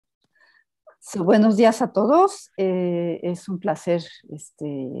Buenos días a todos. Es un placer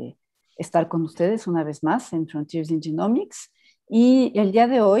estar con ustedes una vez más en Frontiers in Genomics. Y el día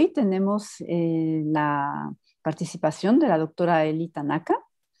de hoy tenemos la participación de la doctora Elly Tanaka.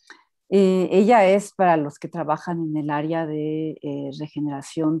 Ella es, para los que trabajan en el área de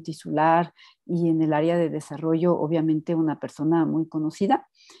regeneración tisular y en el área de desarrollo, obviamente una persona muy conocida.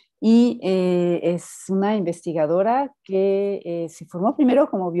 Y es una investigadora que se formó primero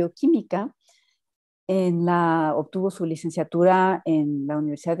como bioquímica, obtuvo su licenciatura en la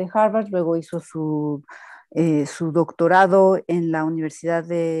Universidad de Harvard, luego hizo su doctorado en la Universidad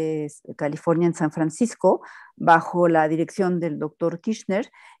de California en San Francisco, bajo la dirección del doctor Kirchner,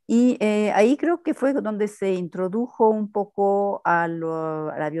 y ahí creo que fue donde se introdujo un poco a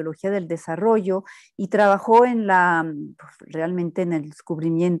la biología del desarrollo y trabajó realmente en el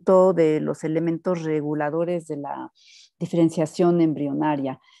descubrimiento de los elementos reguladores de la diferenciación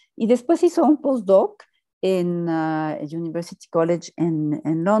embrionaria. Y después hizo un postdoc en University College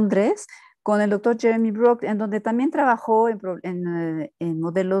en Londres con el doctor Jeremy Brock, en donde también trabajó en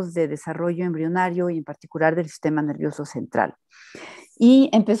modelos de desarrollo embrionario y en particular del sistema nervioso central. Y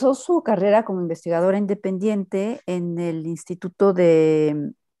empezó su carrera como investigadora independiente en el Instituto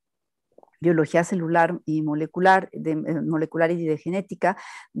de Biología Celular y Molecular, Molecular y de Genética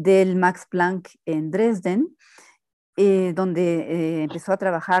del Max Planck en Dresden, donde empezó a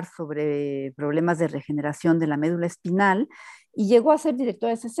trabajar sobre problemas de regeneración de la médula espinal y llegó a ser directora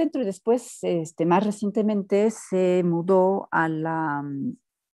de ese centro y después, más recientemente, se mudó al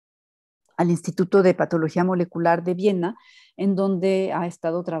Instituto de Patología Molecular de Viena, en donde ha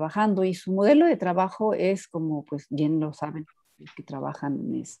estado trabajando, y su modelo de trabajo es, como pues bien lo saben los que trabajan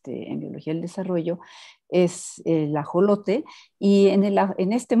en biología del desarrollo, es el ajolote, y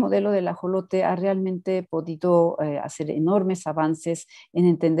en este modelo del ajolote ha realmente podido hacer enormes avances en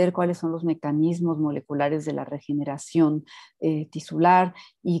entender cuáles son los mecanismos moleculares de la regeneración tisular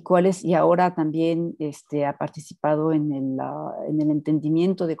y ahora también ha participado en el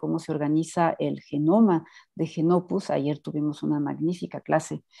entendimiento de cómo se organiza el genoma de Genopus. Ayer tuvimos una magnífica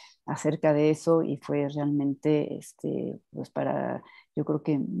clase acerca de eso y fue realmente, pues yo creo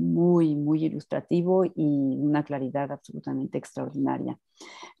que muy, muy ilustrativo y una claridad absolutamente extraordinaria.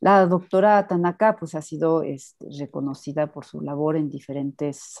 La doctora Tanaka pues ha sido reconocida por su labor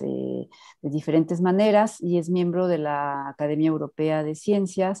de diferentes maneras, y es miembro de la Academia Europea de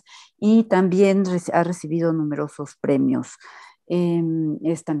Ciencias y también ha recibido numerosos premios.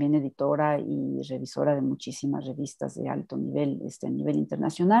 Es también editora y revisora de muchísimas revistas de alto nivel, a nivel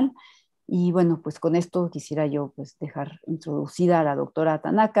internacional. Y bueno, pues con esto quisiera yo pues dejar introducida a la doctora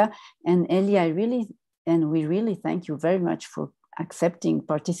Tanaka. And Elly, we really thank you very much for accepting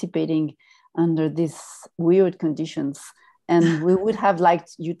participating under these weird conditions. And we would have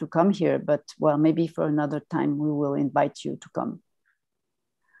liked you to come here, but well, maybe for another time we will invite you to come.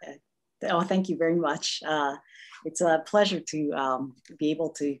 Oh, thank you very much. It's a pleasure to be able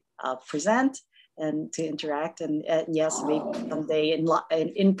to present and to interact. And yes, maybe someday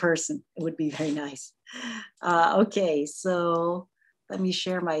in person, it would be very nice. Okay, so let me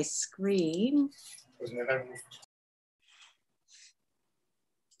share my screen.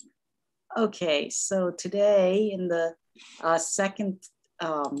 Okay, so today in the second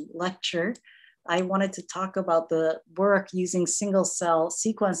lecture, I wanted to talk about the work using single cell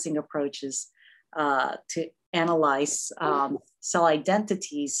sequencing approaches to analyze cell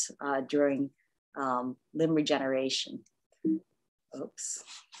identities during limb regeneration. Oops.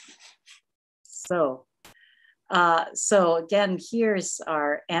 So again, here's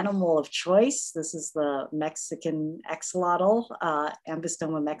our animal of choice. This is the Mexican axolotl,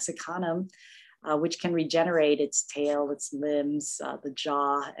 Ambystoma mexicanum, which can regenerate its tail, its limbs, the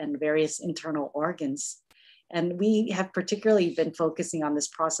jaw, and various internal organs. And we have particularly been focusing on this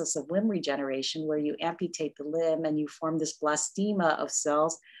process of limb regeneration, where you amputate the limb and you form this blastema of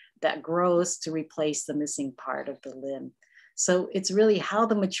cells that grows to replace the missing part of the limb. So it's really how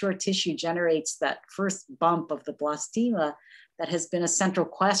the mature tissue generates that first bump of the blastema that has been a central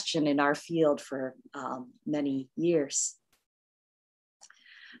question in our field for many years.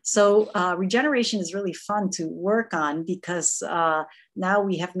 So regeneration is really fun to work on because now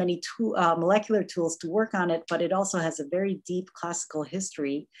we have many molecular tools to work on it, but it also has a very deep classical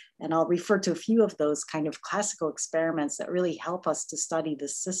history. And I'll refer to a few of those kind of classical experiments that really help us to study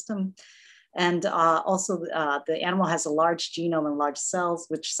this system. And also the animal has a large genome and large cells,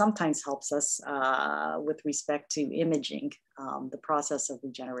 which sometimes helps us with respect to imaging the process of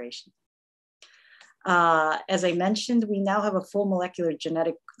regeneration. As I mentioned, we now have a full molecular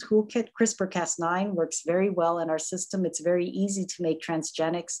genetic toolkit. CRISPR-Cas9 works very well in our system. It's very easy to make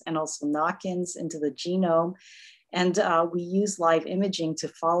transgenics and also knock-ins into the genome. And we use live imaging to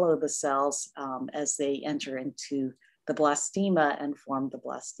follow the cells as they enter into the blastema and form the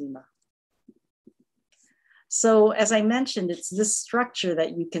blastema. So as I mentioned, it's this structure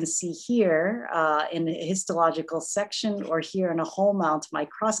that you can see here in a histological section or here in a whole mount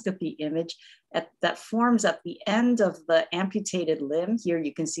microscopy image that forms at the end of the amputated limb. Here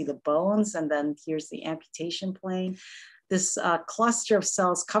you can see the bones, and then here's the amputation plane. This cluster of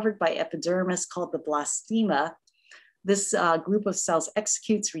cells covered by epidermis called the blastema. This group of cells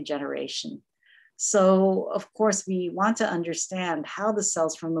executes regeneration. So of course, we want to understand how the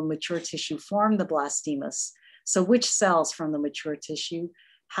cells from the mature tissue form the blastemas. So which cells from the mature tissue,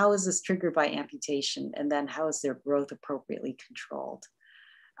 how is this triggered by amputation? And then how is their growth appropriately controlled?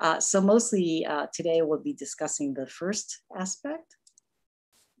 So mostly today we'll be discussing the first aspect.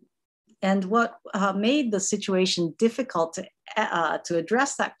 And what made the situation difficult to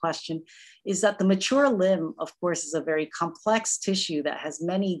address that question is that the mature limb, of course, is a very complex tissue that has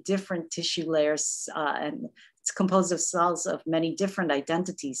many different tissue layers, and it's composed of cells of many different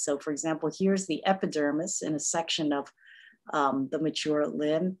identities. So for example, here's the epidermis in a section of the mature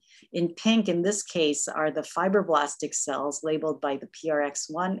limb. In pink, in this case, are the fibroblastic cells labeled by the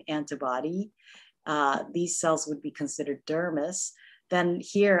PRX1 antibody. These cells would be considered dermis. Then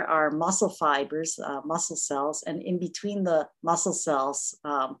here are muscle fibers, muscle cells, and in between the muscle cells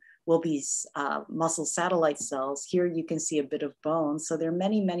will be muscle satellite cells. Here you can see a bit of bone. So there are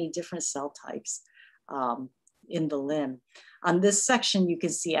many, many different cell types in the limb. On this section, you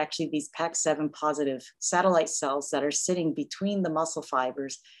can see actually these PAX7 positive satellite cells that are sitting between the muscle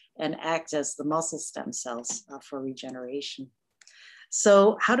fibers and act as the muscle stem cells for regeneration.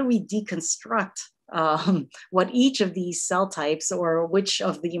 So how do we deconstruct what each of these cell types, or which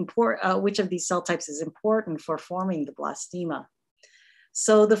of these cell types is important for forming the blastema?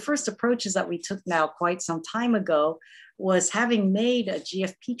 So the first approaches that we took now quite some time ago was having made a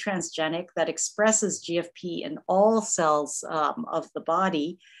GFP transgenic that expresses GFP in all cells of the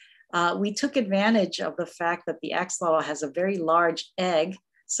body. We took advantage of the fact that the axolotl has a very large egg.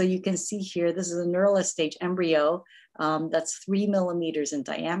 So you can see here, this is a neural stage embryo that's 3 millimeters in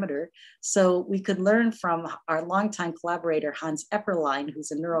diameter. So we could learn from our longtime collaborator, Hans Epperlein,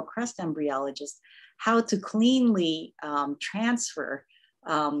 who's a neural crest embryologist, how to cleanly transfer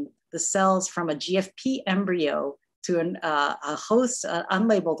the cells from a GFP embryo to a host,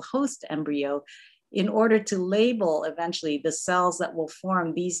 unlabeled host embryo, in order to label eventually the cells that will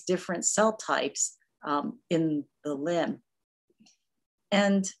form these different cell types in the limb.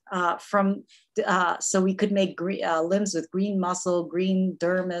 And so we could make limbs with green muscle, green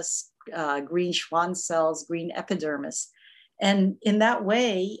dermis, green Schwann cells, green epidermis. And in that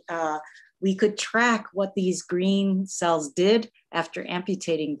way, we could track what these green cells did after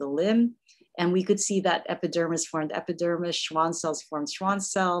amputating the limb. And we could see that epidermis formed epidermis, Schwann cells formed Schwann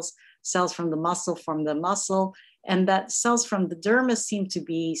cells, cells from the muscle formed the muscle, and that cells from the dermis seem to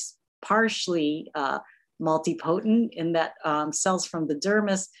be partially multipotent in that cells from the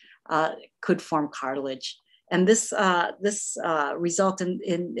dermis could form cartilage. And this result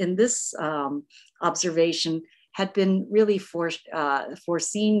in this observation had been really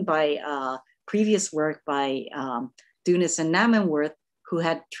foreseen by previous work by Dunis and Namenworth, who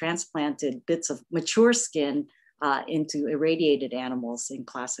had transplanted bits of mature skin into irradiated animals in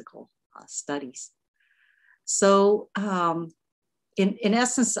classical studies. So in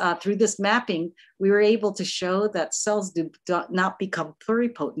essence, through this mapping, we were able to show that cells do not become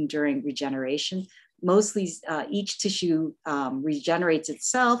pluripotent during regeneration. Mostly each tissue regenerates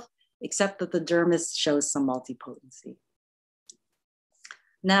itself, except that the dermis shows some multipotency.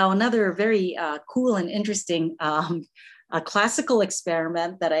 Now, another very cool and interesting classical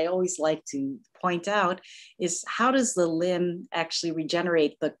experiment that I always like to point out is how does the limb actually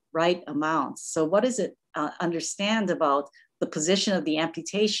regenerate the right amounts? So what does it understand about the position of the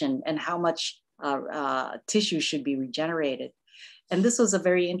amputation and how much tissue should be regenerated? And this was a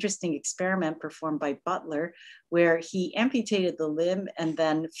very interesting experiment performed by Butler, where he amputated the limb and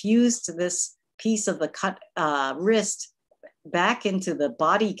then fused this piece of the cut wrist back into the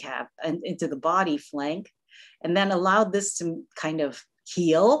body cap and into the body flank, and then allowed this to kind of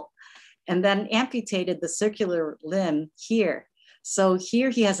heal, and then amputated the circular limb here. So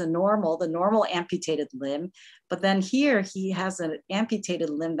here he has the normal amputated limb, but then here he has an amputated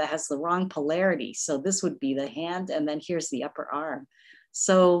limb that has the wrong polarity. So this would be the hand, and then here's the upper arm.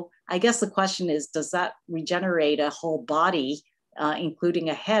 So I guess the question is, does that regenerate a whole body, including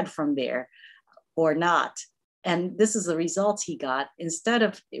a head from there? or not. And this is the results he got. Instead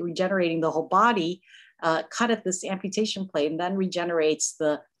of regenerating the whole body, cut at this amputation plane, then regenerates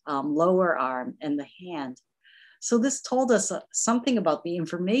the lower arm and the hand. So this told us something about the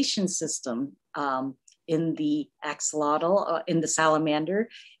information system in the axolotl, in the salamander,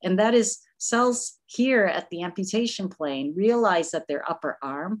 and that is cells here at the amputation plane realize that their upper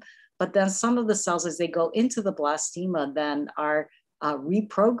arm, but then some of the cells as they go into the blastema then are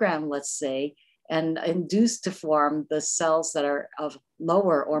reprogrammed, let's say, and induced to form the cells that are of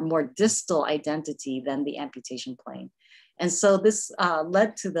lower or more distal identity than the amputation plane. And so this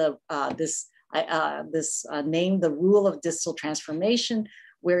led to this name, the rule of distal transformation,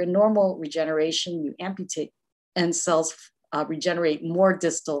 where in normal regeneration, you amputate and cells regenerate more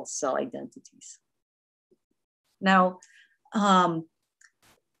distal cell identities. Now,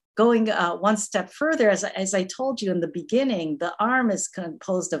 going one step further, as I told you in the beginning, the arm is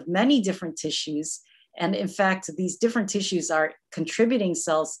composed of many different tissues. And in fact, these different tissues are contributing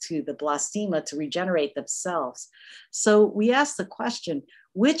cells to the blastema to regenerate themselves. So we asked the question,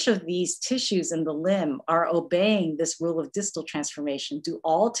 which of these tissues in the limb are obeying this rule of distal transformation? Do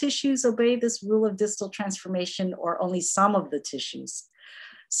all tissues obey this rule of distal transformation, or only some of the tissues?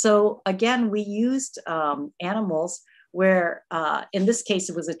 So again, we used animals where, in this case,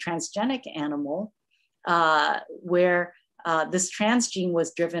 it was a transgenic animal, where this transgene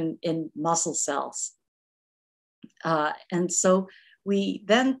was driven in muscle cells. And so we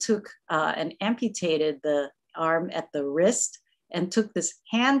then took and amputated the arm at the wrist and took this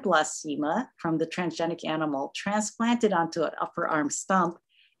hand blastema from the transgenic animal, transplanted onto an upper arm stump,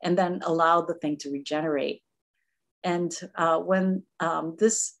 and then allowed the thing to regenerate. And when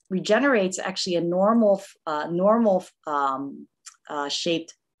this regenerates actually a normal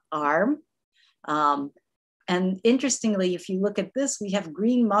shaped arm. And interestingly, if you look at this, we have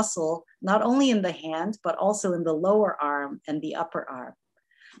green muscle, not only in the hand, but also in the lower arm and the upper arm.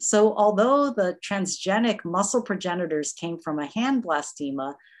 So although the transgenic muscle progenitors came from a hand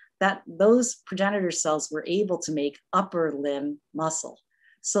blastema, those progenitor cells were able to make upper limb muscle.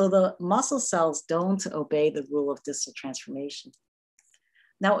 So the muscle cells don't obey the rule of distal transformation.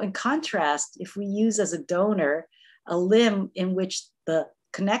 Now, in contrast, if we use as a donor a limb in which the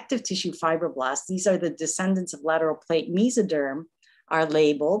connective tissue fibroblasts, these are the descendants of lateral plate mesoderm, are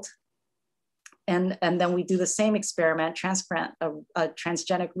labeled, and then we do the same experiment, transplant a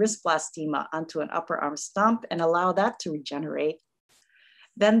transgenic wrist blastema onto an upper arm stump and allow that to regenerate,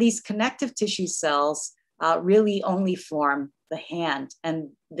 then these connective tissue cells really only form the hand, and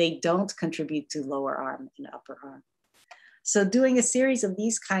they don't contribute to lower arm and upper arm. So doing a series of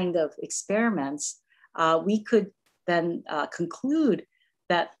these kind of experiments, we could then conclude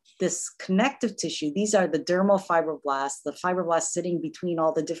that this connective tissue, these are the dermal fibroblasts, the fibroblasts sitting between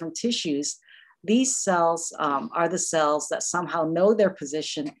all the different tissues. These cells are the cells that somehow know their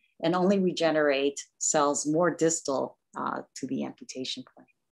position and only regenerate cells more distal to the amputation plane.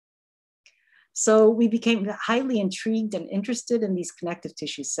 So we became highly intrigued and interested in these connective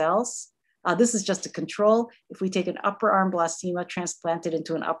tissue cells. This is just a control. If we take an upper arm blastema, transplant it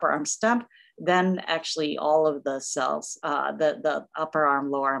into an upper arm stump, then actually all of the cells, the upper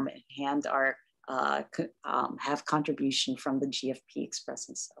arm, lower arm, and hand are have contribution from the GFP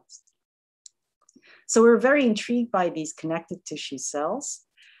expressing cells. So we're very intrigued by these connective tissue cells.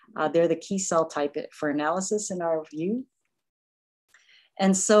 They're the key cell type for analysis in our view.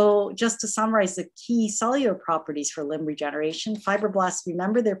 And so just to summarize the key cellular properties for limb regeneration, fibroblasts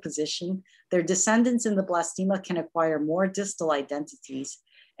remember their position. Their descendants in the blastema can acquire more distal identities.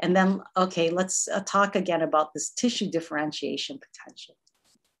 And then, okay, let's talk again about this tissue differentiation potential.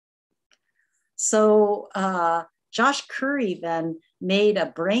 So Josh Curry then made a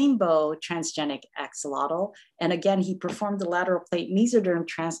brainbow transgenic axolotl. And again, he performed the lateral plate mesoderm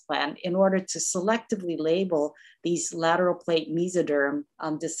transplant in order to selectively label these lateral plate mesoderm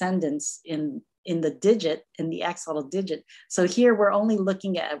descendants in the digit, in the axolotl digit. So here we're only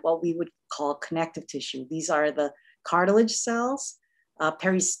looking at what we would call connective tissue. These are the cartilage cells,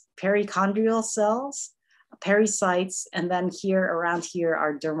 perichondrial cells, pericytes, and then here around here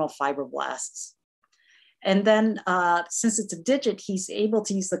are dermal fibroblasts. And then since it's a digit, he's able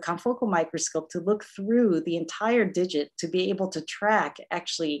to use the confocal microscope to look through the entire digit to be able to track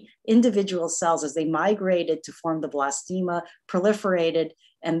actually individual cells as they migrated to form the blastema, proliferated,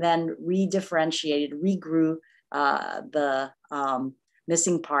 and then redifferentiated, regrew the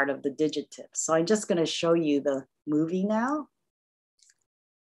missing part of the digit tip. So I'm just gonna show you the movie now.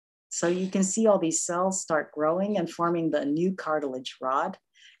 So you can see all these cells start growing and forming the new cartilage rod.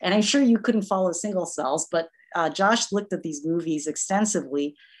 And I'm sure you couldn't follow single cells, but Josh looked at these movies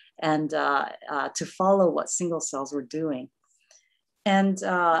extensively. and to follow what single cells were doing. And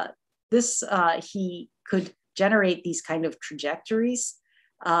he could generate these kind of trajectories,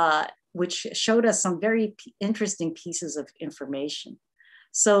 which showed us some very interesting pieces of information.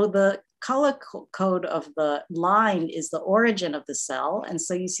 So the color code of the line is the origin of the cell. And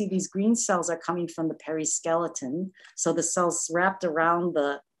so you see these green cells are coming from the periskeleton. So the cells wrapped around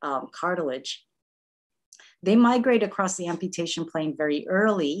the cartilage. They migrate across the amputation plane very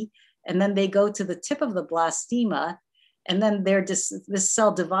early, and then they go to the tip of the blastema, and then this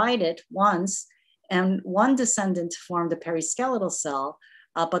cell divided once, and one descendant formed a periskeletal cell,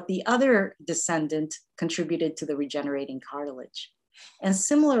 but the other descendant contributed to the regenerating cartilage. And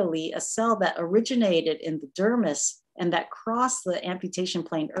similarly, a cell that originated in the dermis and that crossed the amputation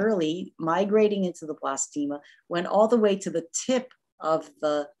plane early, migrating into the blastema, went all the way to the tip of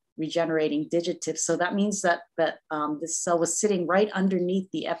the regenerating digit tip. So that means that this cell was sitting right underneath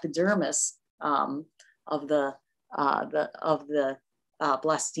the epidermis of the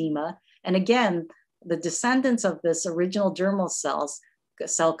blastema. And again, the descendants of this original dermal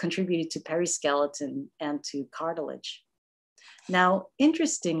cell contributed to periskeleton and to cartilage. Now,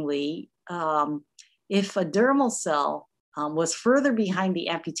 interestingly, if a dermal cell was further behind the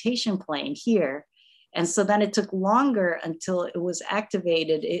amputation plane here, and so then it took longer until it was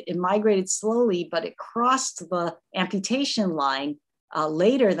activated, it migrated slowly, but it crossed the amputation line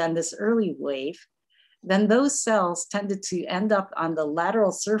later than this early wave, then those cells tended to end up on the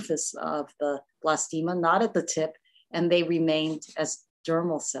lateral surface of the blastema, not at the tip, and they remained as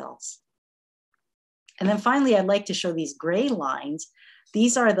dermal cells. And then finally, I'd like to show these gray lines.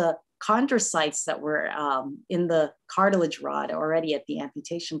 These are the chondrocytes that were in the cartilage rod already at the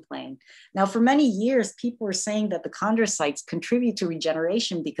amputation plane. Now, for many years, people were saying that the chondrocytes contribute to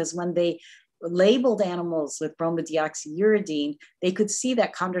regeneration because when they labeled animals with bromodeoxyuridine, they could see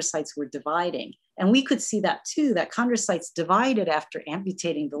that chondrocytes were dividing. And we could see that too, that chondrocytes divided after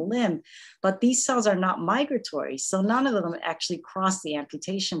amputating the limb, but these cells are not migratory. So none of them actually crossed the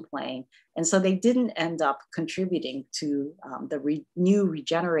amputation plane. And so they didn't end up contributing to the new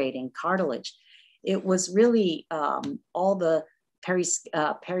regenerating cartilage. It was really all the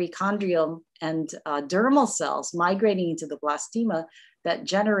perichondrium and dermal cells migrating into the blastema that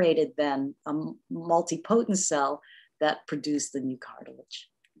generated then a multipotent cell that produced the new cartilage.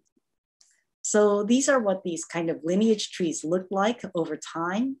 So these are what these kind of lineage trees look like over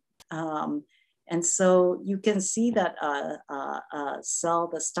time. And so you can see that a cell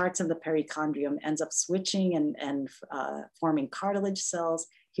that starts in the perichondrium ends up switching and forming cartilage cells.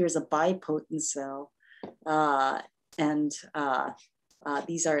 Here's a bipotent cell.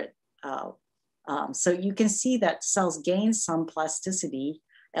 These are, so you can see that cells gain some plasticity,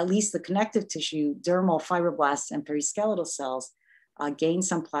 at least the connective tissue, dermal fibroblasts and periskeletal cells gain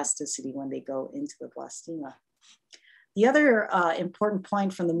some plasticity when they go into the blastema. The other important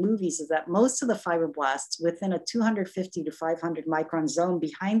point from the movies is that most of the fibroblasts within a 250 to 500 micron zone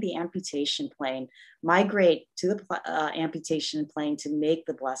behind the amputation plane migrate to the amputation plane to make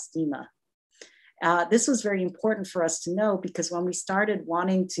the blastema. This was very important for us to know because when we started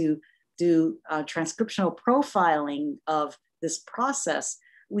wanting to do transcriptional profiling of this process,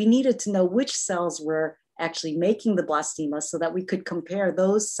 we needed to know which cells were actually making the blastema so that we could compare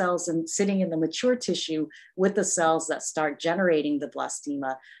those cells sitting in the mature tissue with the cells that start generating the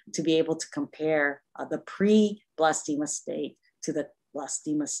blastema to be able to compare the pre-blastema state to the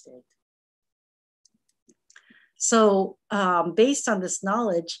blastema state. So based on this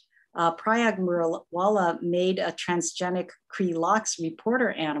knowledge, Prayag Muralwala made a transgenic Cre-Lox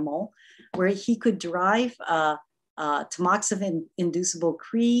reporter animal where he could derive a tamoxifen-inducible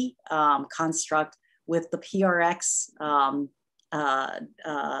Cre construct with the PRX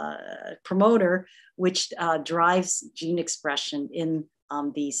promoter, which drives gene expression in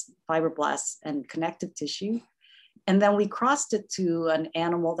these fibroblasts and connective tissue. And then we crossed it to an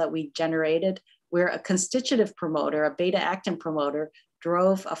animal that we generated where a constitutive promoter, a beta-actin promoter,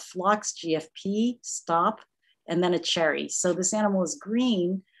 drove a Phlox GFP stop and then a cherry. So this animal is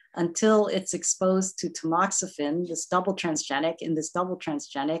green until it's exposed to tamoxifen, this double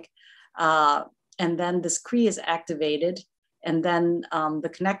transgenic, and then this Cre is activated, and then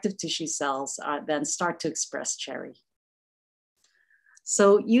the connective tissue cells then start to express cherry.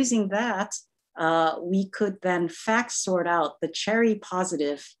 So using that, we could then FACS sort out the cherry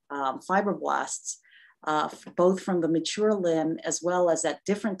positive fibroblasts, both from the mature limb as well as at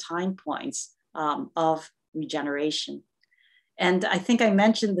different time points of regeneration. And I think I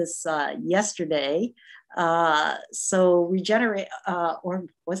mentioned this yesterday. So regenerate, or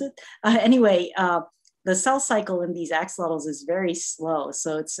was it? Anyway, the cell cycle in these axolotls is very slow.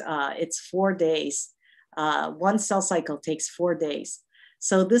 So it's 4 days. One cell cycle takes 4 days.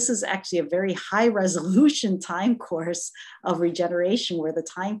 So this is actually a very high resolution time course of regeneration where the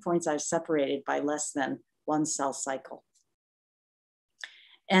time points are separated by less than 1 cell cycle.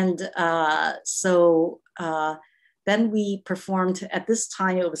 And then we performed, at this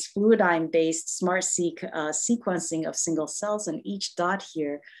time, it was fluidigm-based SMART-seq sequencing of single cells, and each dot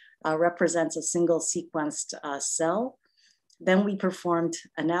here represents a single sequenced cell. Then we performed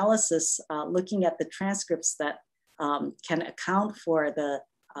analysis looking at the transcripts that can account for the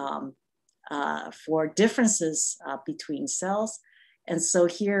for differences between cells. And so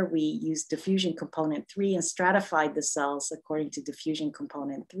here we used diffusion component 3 and stratified the cells according to diffusion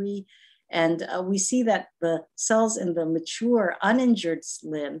component 3. And we see that the cells in the mature uninjured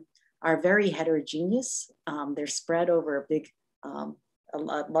limb are very heterogeneous. They're spread over a big, a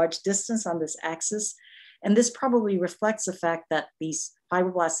large distance on this axis. And this probably reflects the fact that these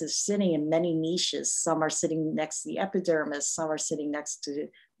fibroblasts are sitting in many niches. Some are sitting next to the epidermis, some are sitting next to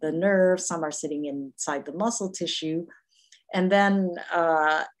the nerve, some are sitting inside the muscle tissue. And then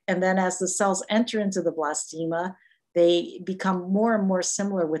as the cells enter into the blastema, they become more and more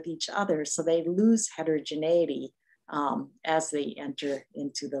similar with each other. So they lose heterogeneity as they enter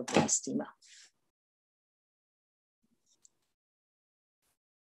into the blastema.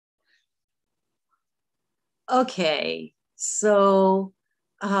 Okay, so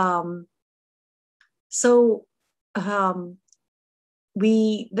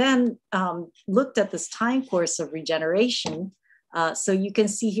we then looked at this time course of regeneration. So you can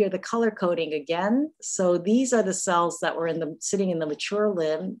see here the color coding again. So these are the cells that were sitting in the mature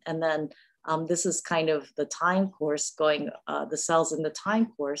limb, and then this is kind of the time course going, the cells in the time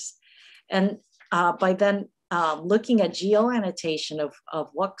course. And by then looking at geoannotation of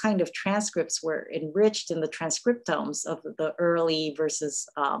what kind of transcripts were enriched in the transcriptomes of the early versus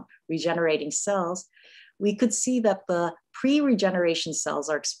regenerating cells, we could see that the pre-regeneration cells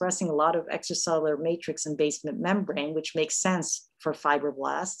are expressing a lot of extracellular matrix and basement membrane, which makes sense for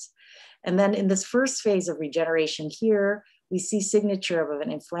fibroblasts. And then in this first phase of regeneration here, we see signature of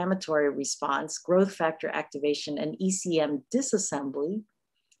an inflammatory response, growth factor activation, and ECM disassembly.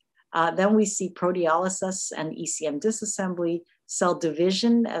 Then we see proteolysis and ECM disassembly, cell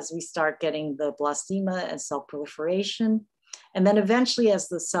division as we start getting the blastema and cell proliferation. And then eventually, as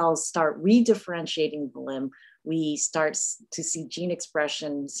the cells start redifferentiating the limb, we start to see gene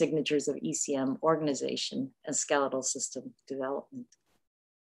expression, signatures of ECM organization, and skeletal system development.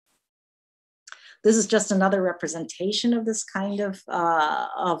 This is just another representation of this kind of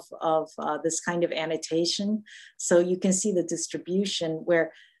annotation. So you can see the distribution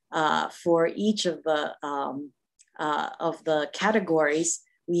where for each of the categories,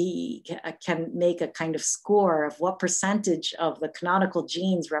 we can make a kind of score of what percentage of the canonical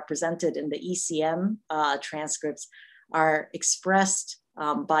genes represented in the ECM transcripts are expressed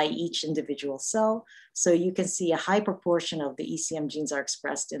by each individual cell. So you can see a high proportion of the ECM genes are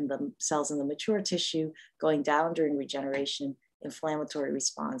expressed in the cells in the mature tissue, going down during regeneration, inflammatory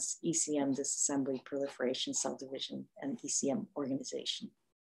response, ECM disassembly, proliferation, cell division, and ECM organization.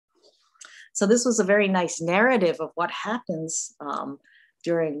 So this was a very nice narrative of what happens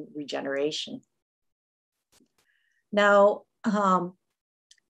during regeneration. Now,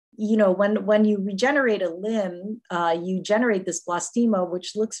 you know, when you regenerate a limb, you generate this blastema,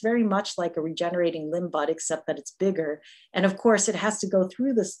 which looks very much like a regenerating limb bud, except that it's bigger. And of course, it has to go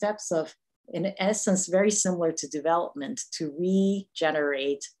through the steps of, in essence, very similar to development to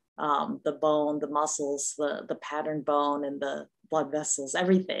regenerate the bone, the muscles, the pattern bone, and the blood vessels,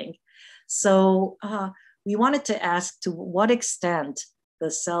 everything. So we wanted to ask to what extent the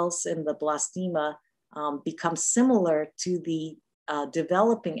cells in the blastema become similar to the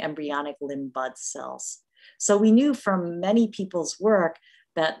developing embryonic limb bud cells. So we knew from many people's work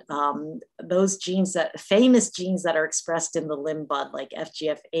that those genes, that famous genes that are expressed in the limb bud, like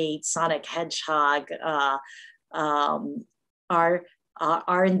FGF8, sonic hedgehog, are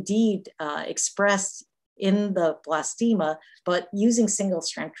indeed expressed in the blastema, but using single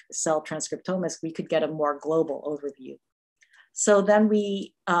cell transcriptomics, we could get a more global overview. So then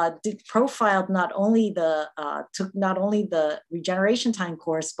we profiled took not only the regeneration time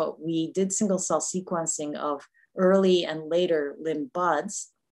course, but we did single cell sequencing of early and later limb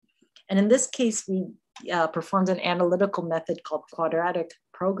buds. And in this case, we performed an analytical method called quadratic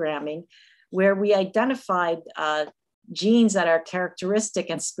programming, where we identified genes that are characteristic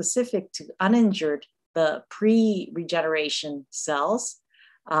and specific to uninjured, the pre-regeneration cells,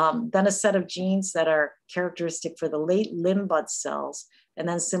 then a set of genes that are characteristic for the late limb bud cells, and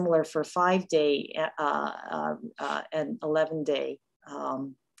then similar for 5-day and 11-day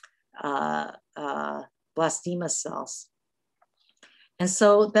blastema cells. And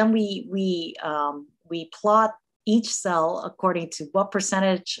so then we plot each cell according to what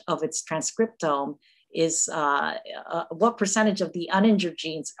percentage of its transcriptome is, what percentage of the uninjured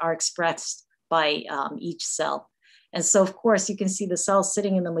genes are expressed by each cell. And so, of course, you can see the cells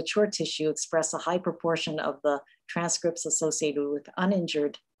sitting in the mature tissue express a high proportion of the transcripts associated with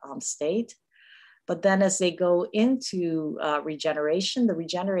uninjured state. But then as they go into regeneration, the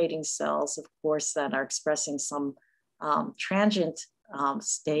regenerating cells, of course, then are expressing some transient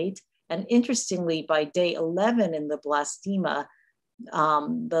state. And interestingly, by day 11 in the blastema,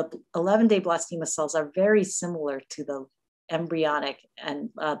 the 11-day blastema cells are very similar to the embryonic and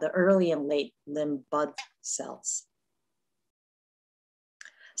the early and late limb bud cells.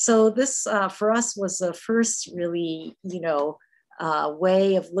 So this, for us, was the first really,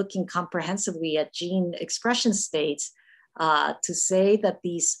 way of looking comprehensively at gene expression states to say that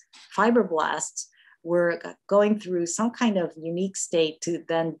these fibroblasts were going through some kind of unique state to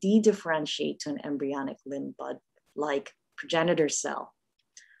then de-differentiate to an embryonic limb bud-like progenitor cell.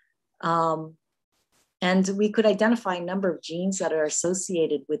 And we could identify a number of genes that are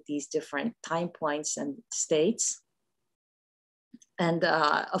associated with these different time points and states. And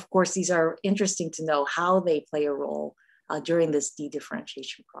of course, these are interesting to know how they play a role during this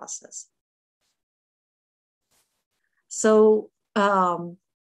de-differentiation process. So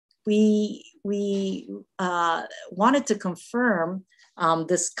we wanted to confirm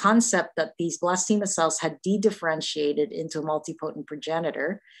this concept that these blastema cells had de-differentiated into a multipotent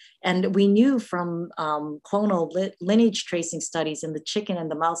progenitor. And we knew from clonal lineage tracing studies in the chicken and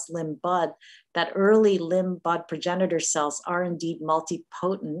the mouse limb bud that early limb bud progenitor cells are indeed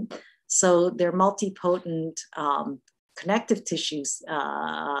multipotent. So they're multipotent connective tissues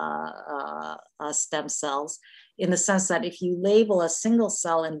stem cells, in the sense that if you label a single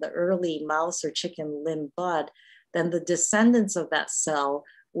cell in the early mouse or chicken limb bud, then the descendants of that cell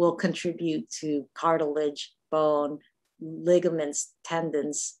will contribute to cartilage, bone, ligaments,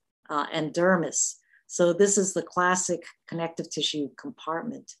 tendons, and dermis. So this is the classic connective tissue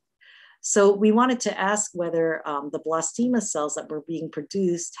compartment. So we wanted to ask whether the blastema cells that were being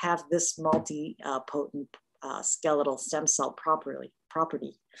produced have this multipotent skeletal stem cell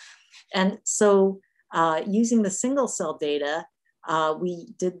property. And so using the single cell data, we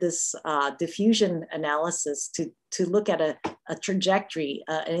did this diffusion analysis to look at a trajectory,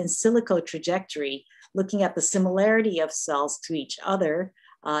 an in silico trajectory, looking at the similarity of cells to each other,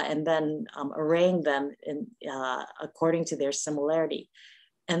 and then arraying them according to their similarity.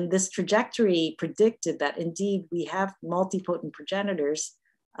 And this trajectory predicted that indeed we have multipotent progenitors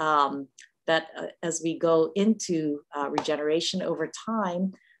that as we go into regeneration over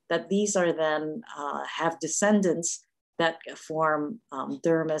time, that these are then have descendants that form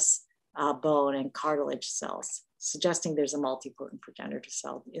dermis, bone, and cartilage cells, suggesting there's a multipotent progenitor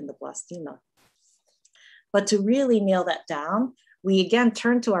cell in the blastema. But to really nail that down, we again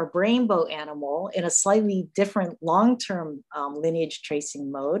turned to our brainbow animal in a slightly different long-term lineage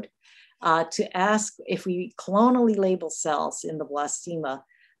tracing mode to ask if we clonally label cells in the blastema,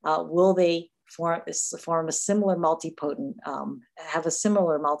 will they form a similar multipotent, have a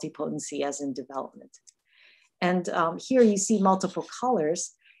similar multipotency as in development. And here you see multiple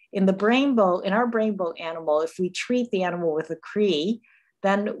colors. In our brainbow animal, if we treat the animal with a Cree,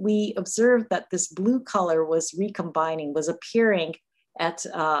 then we observed that this blue color was recombining, was appearing at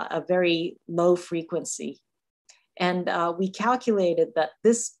a very low frequency. And we calculated that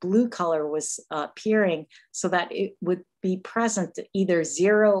this blue color was appearing so that it would be present either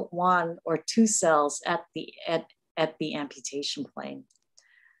 0, 1, or 2 cells at the amputation plane.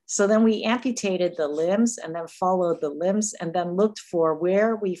 So then we amputated the limbs and then followed the limbs and then looked for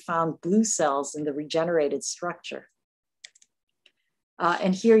where we found blue cells in the regenerated structure.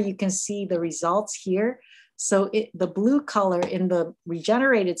 And here you can see the results here. So the blue color in the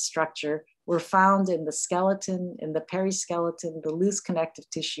regenerated structure were found in the skeleton, in the periskeleton, the loose connective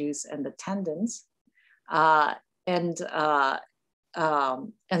tissues, and the tendons. And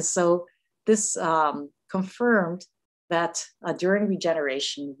so this confirmed that during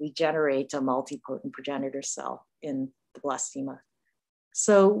regeneration, we generate a multipotent progenitor cell in the blastema.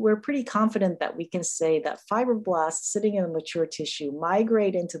 So we're pretty confident that we can say that fibroblasts sitting in the mature tissue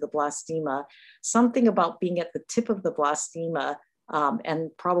migrate into the blastema. Something about being at the tip of the blastema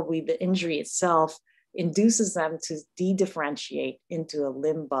and probably the injury itself induces them to de-differentiate into a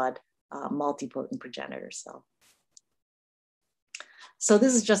limb bud multipotent progenitor cell. So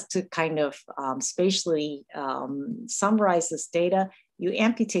this is just to kind of spatially summarize this data. you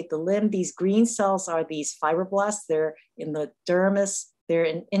amputate the limb. These green cells are these fibroblasts. They're in the dermis. They're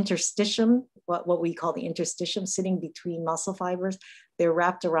in interstitium, what we call the interstitium, sitting between muscle fibers. They're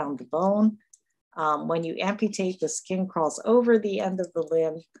wrapped around the bone. When you amputate, the skin crawls over the end of the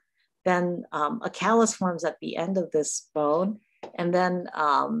limb. Then a callus forms at the end of this bone. And then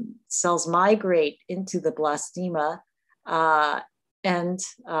cells migrate into the blastema and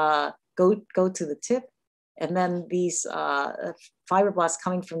go to the tip. And then these fibroblasts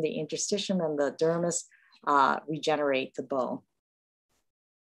coming from the interstitium and the dermis regenerate the bone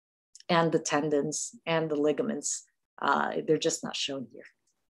and the tendons and the ligaments. They're just not shown here.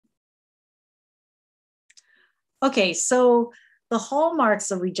 Okay, so the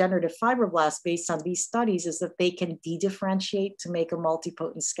hallmarks of regenerative fibroblasts based on these studies is that they can dedifferentiate to make a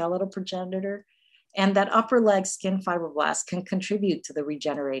multipotent skeletal progenitor, and that upper leg skin fibroblasts can contribute to the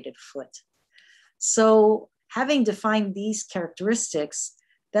regenerated foot. So having defined these characteristics,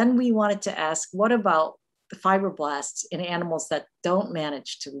 then we wanted to ask, what about the fibroblasts in animals that don't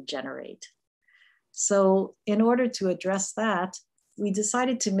manage to regenerate? So in order to address that, we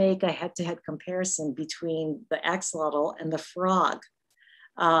decided to make a head-to-head comparison between the axolotl and the frog,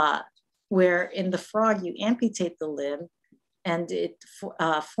 where in the frog you amputate the limb and it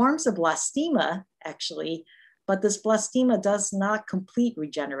forms a blastema actually, but this blastema does not complete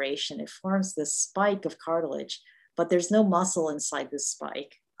regeneration. It forms this spike of cartilage, but there's no muscle inside this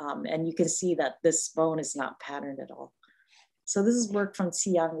spike. And you can see that this bone is not patterned at all. So this is work from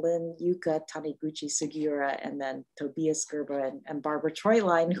Xiang Lin, Yuka Taniguchi Sugiura, and then Tobias Gerber and Barbara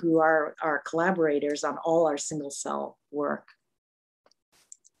Treutlein, who are our collaborators on all our single cell work.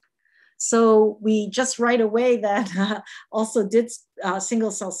 So we just right away then also did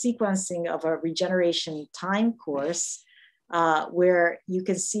single cell sequencing of a regeneration time course, where you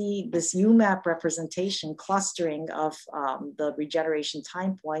can see this UMAP representation clustering of the regeneration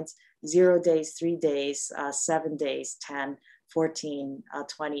time points, 0 days, 3 days, 7 days, 10, 14,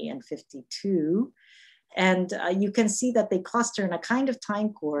 20, and 52. And you can see that they cluster in a kind of time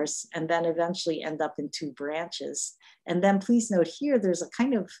course and then eventually end up in 2 branches. And then please note here, there's a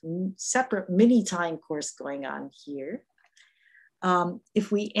kind of separate mini time course going on here.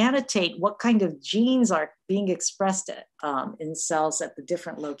 If we annotate what kind of genes are being expressed in cells at the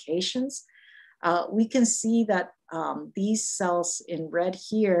different locations, we can see that these cells in red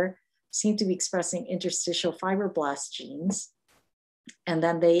here seem to be expressing interstitial fibroblast genes. And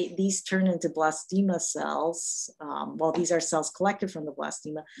then these turn into blastema cells. Well, these are cells collected from the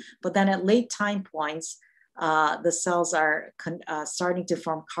blastema, but then at late time points, the cells are starting to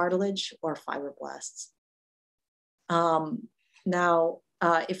form cartilage or fibroblasts. Now,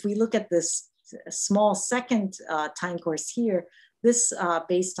 if we look at this small second time course here, this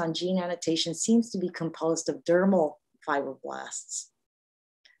based on gene annotation seems to be composed of dermal fibroblasts.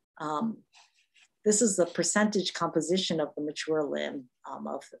 This is the percentage composition of the mature limb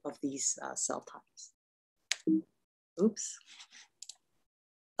of these cell types. Oops.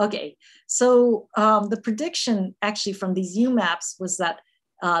 Okay, so the prediction actually from these UMAPs was that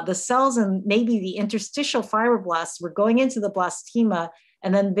the cells and maybe the interstitial fibroblasts were going into the blastema,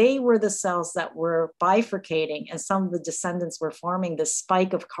 and then they were the cells that were bifurcating, and some of the descendants were forming this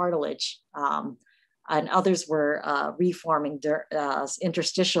spike of cartilage, and others were reforming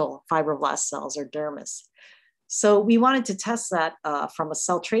interstitial fibroblast cells or dermis. So we wanted to test that from a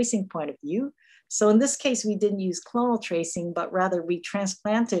cell tracing point of view. So in this case, we didn't use clonal tracing, but rather we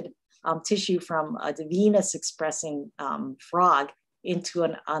transplanted tissue from a Venus expressing frog into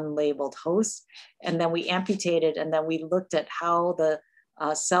an unlabeled host. And then we amputated, and then we looked at how the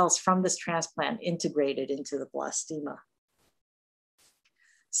cells from this transplant integrated into the blastema.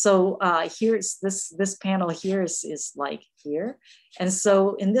 So here's this panel here is like here. And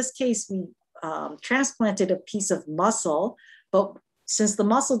so in this case, we transplanted a piece of muscle, but since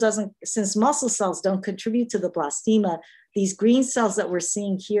muscle cells don't contribute to the blastema, these green cells that we're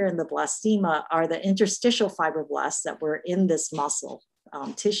seeing here in the blastema are the interstitial fibroblasts that were in this muscle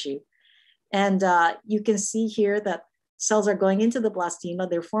tissue. And you can see here that cells are going into the blastema,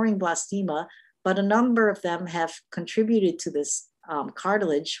 they're forming blastema, but a number of them have contributed to this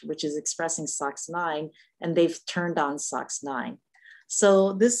cartilage, which is expressing SOX9, and they've turned on SOX9.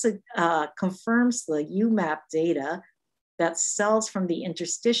 So this confirms the UMAP data that cells from the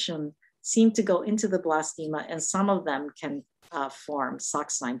interstitium seem to go into the blastema, and some of them can form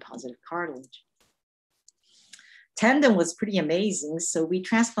SOX9 positive cartilage. Tendon was pretty amazing. So we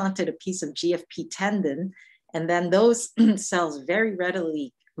transplanted a piece of GFP tendon, and then those cells very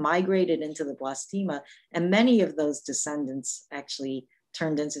readily migrated into the blastema, and many of those descendants actually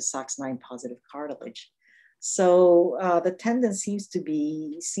turned into SOX9 positive cartilage. So the tendon seems to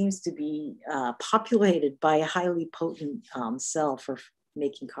be populated by a highly potent cell for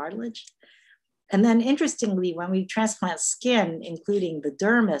making cartilage. And then interestingly, when we transplant skin, including the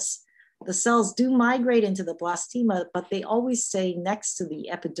dermis, the cells do migrate into the blastema, but they always stay next to the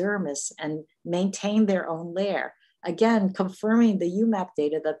epidermis and maintain their own layer. Again, confirming the UMAP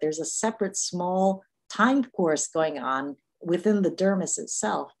data that there's a separate small time course going on within the dermis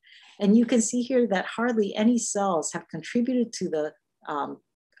itself. And you can see here that hardly any cells have contributed to the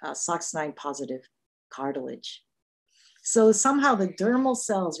SOX9 positive cartilage. So somehow the dermal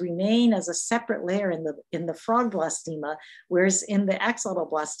cells remain as a separate layer in the frog blastema, whereas in the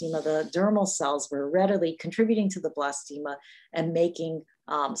axolotl blastema, the dermal cells were readily contributing to the blastema and making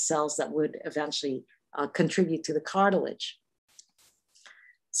cells that would eventually contribute to the cartilage.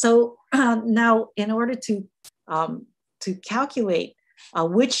 So now, in order to calculate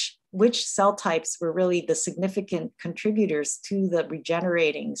which cell types were really the significant contributors to the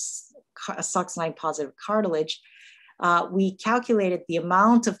regenerating SOX9 positive cartilage, we calculated the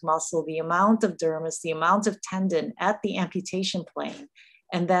amount of muscle, the amount of dermis, the amount of tendon at the amputation plane.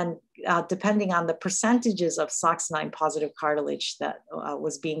 And then depending on the percentages of SOX9 positive cartilage that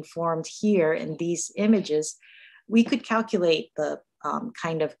was being formed here in these images, we could calculate the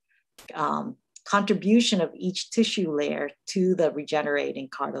kind of contribution of each tissue layer to the regenerating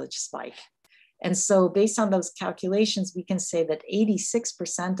cartilage spike. And so based on those calculations, we can say that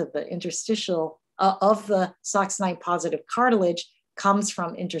 86% of the interstitial of the SOX9 positive cartilage comes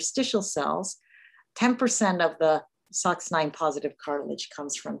from interstitial cells. 10% of the SOX9 positive cartilage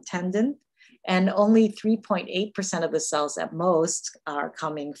comes from tendon, and only 3.8% of the cells at most are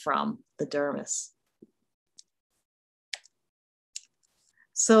coming from the dermis.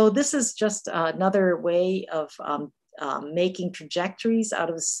 So this is just another way of making trajectories out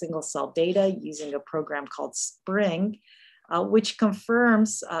of single cell data using a program called SPRING, which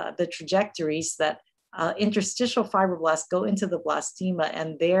confirms the trajectories that interstitial fibroblasts go into the blastema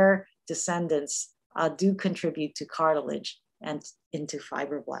and their descendants do contribute to cartilage and into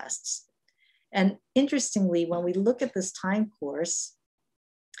fibroblasts. And interestingly, when we look at this time course,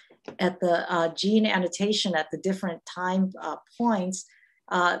 at the gene annotation at the different time points,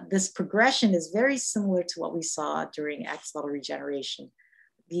 this progression is very similar to what we saw during axolotl regeneration.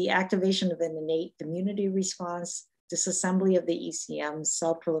 The activation of an innate immunity response, disassembly of the ECM,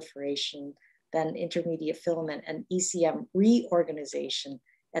 cell proliferation, then intermediate filament, and ECM reorganization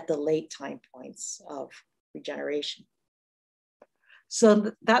at the late time points of regeneration. So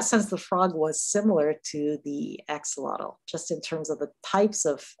in that sense, the frog was similar to the axolotl, just in terms of the types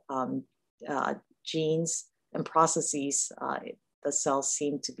of genes and processes the cells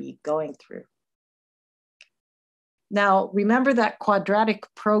seem to be going through. Now, remember that quadratic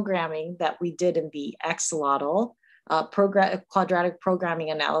programming that we did in the axolotl, quadratic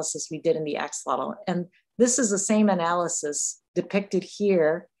programming analysis we did in the axolotl. And this is the same analysis depicted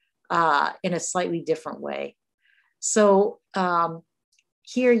here in a slightly different way. So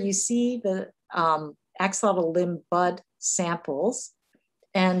here you see the axolotl limb bud samples.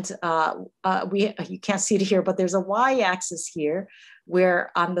 And you can't see it here, but there's a y-axis here where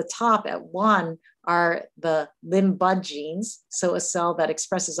on the top at 1 are the limb bud genes. So a cell that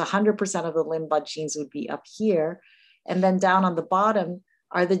expresses 100% of the limb bud genes would be up here. And then down on the bottom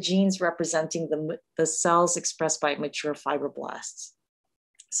are the genes representing the cells expressed by mature fibroblasts.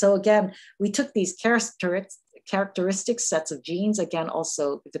 So again, we took these characteristic sets of genes, again,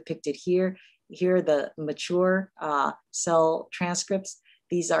 also depicted here. Here are the mature cell transcripts.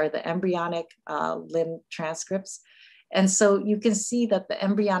 These are the embryonic limb transcripts. And so you can see that the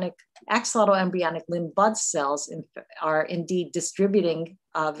axolotl embryonic limb bud cells are indeed distributing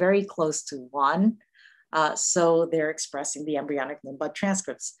very close to 1. So they're expressing the embryonic limb bud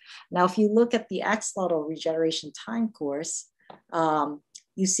transcripts. Now, if you look at the axolotl regeneration time course,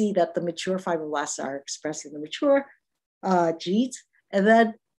 you see that the mature fibroblasts are expressing the mature genes. And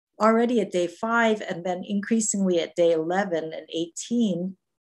then already at day 5, and then increasingly at day 11 and 18,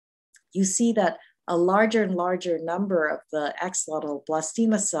 you see that a larger and larger number of the axolotl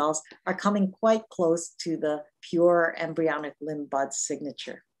blastema cells are coming quite close to the pure embryonic limb bud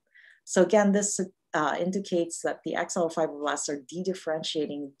signature. So again, this indicates that the axolotl fibroblasts are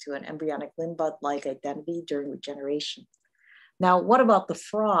de-differentiating to an embryonic limb bud-like identity during regeneration. Now, what about the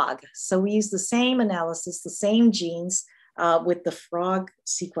frog? So we use the same analysis, the same genes with the frog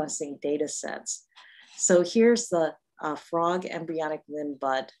sequencing data sets. So here's the frog embryonic limb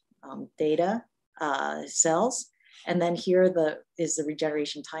bud data cells. And then here is the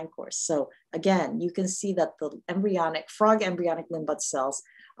regeneration time course. So again, you can see that the frog embryonic limb bud cells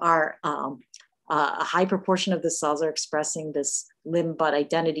are a high proportion of the cells are expressing this limb bud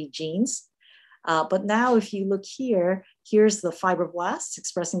identity genes. But now if you look here, here's the fibroblasts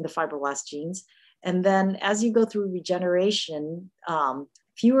expressing the fibroblast genes. And then as you go through regeneration,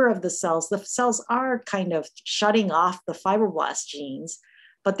 fewer of the cells are kind of shutting off the fibroblast genes,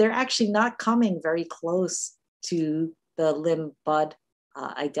 but they're actually not coming very close to the limb bud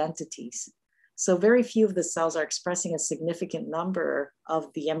identities. So very few of the cells are expressing a significant number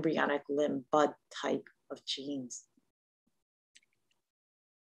of the embryonic limb bud type of genes.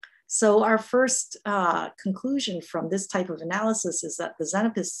 So our first conclusion from this type of analysis is that the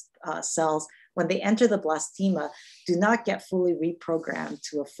Xenopus cells, when they enter the blastema, do not get fully reprogrammed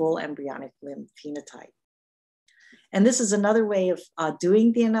to a full embryonic limb phenotype. And this is another way of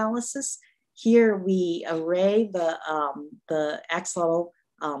doing the analysis. Here we array the axolotl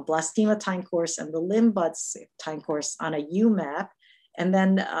blastema time course and the limb buds time course on a UMAP. And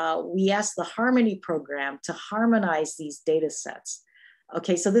then we ask the harmony program to harmonize these data sets.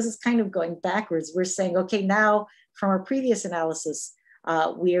 Okay, so this is kind of going backwards. We're saying, okay, now from our previous analysis,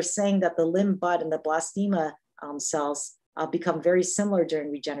 we are saying that the limb bud and the blastema cells become very similar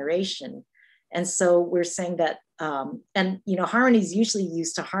during regeneration. And so we're saying that, and harmony is usually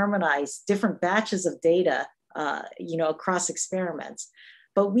used to harmonize different batches of data, across experiments.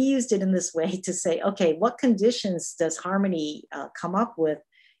 But we used it in this way to say, okay, what conditions does harmony come up with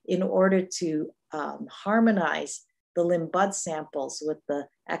in order to harmonize the limb bud samples with the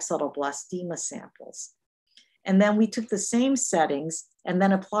axolotl blastema samples? And then we took the same settings and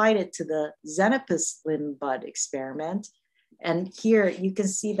then applied it to the Xenopus limb bud experiment. And here you can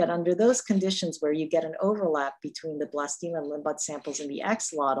see that under those conditions where you get an overlap between the blastema and limb bud samples in the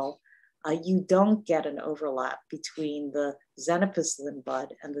axolotl, you don't get an overlap between the Xenopus limb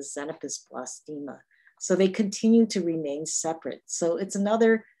bud and the Xenopus blastema. So they continue to remain separate. So it's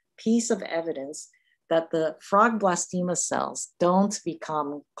another piece of evidence that the frog blastema cells don't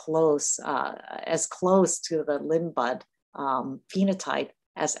become as close to the limb bud phenotype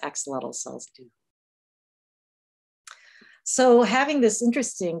as axolotl cells do. So having this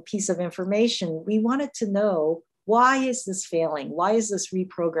interesting piece of information, we wanted to know, why is this failing? Why is this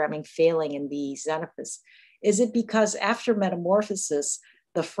reprogramming failing in the Xenopus? Is it because after metamorphosis,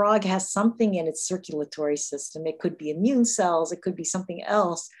 the frog has something in its circulatory system? It could be immune cells, it could be something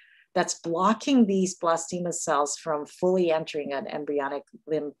else that's blocking these blastema cells from fully entering an embryonic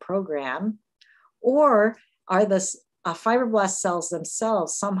limb program? Or are the fibroblast cells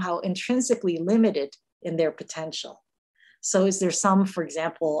themselves somehow intrinsically limited in their potential? So is there some, for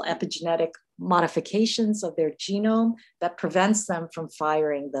example, epigenetic modifications of their genome that prevents them from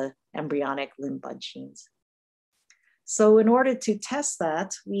firing the embryonic limb bud genes? So in order to test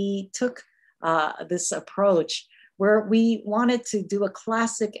that, we took this approach where we wanted to do a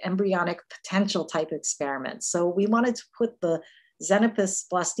classic embryonic potential type experiment. So we wanted to put the Xenopus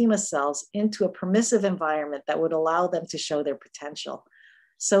blastema cells into a permissive environment that would allow them to show their potential.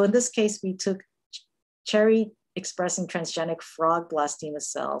 So in this case, we took cherry expressing transgenic frog blastema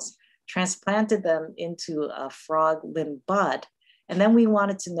cells, transplanted them into a frog limb bud, and then we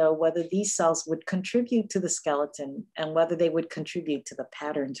wanted to know whether these cells would contribute to the skeleton and whether they would contribute to the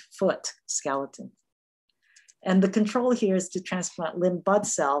patterned foot skeleton. And the control here is to transplant limb bud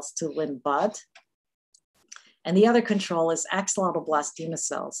cells to limb bud. And the other control is axolotl blastema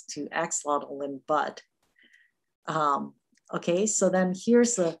cells to axolotl limb bud. Okay, so then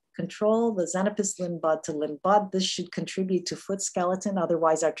here's the control, the Xenopus limb bud to limb bud. This should contribute to foot skeleton,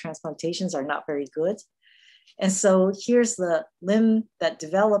 otherwise our transplantations are not very good. And so here's the limb that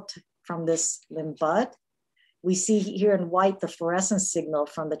developed from this limb bud. We see here in white the fluorescence signal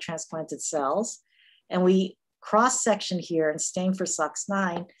from the transplanted cells. And we cross-section here and stain for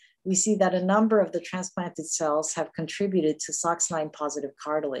SOX9, we see that a number of the transplanted cells have contributed to SOX9 positive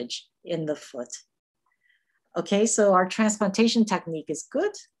cartilage in the foot. Okay, so our transplantation technique is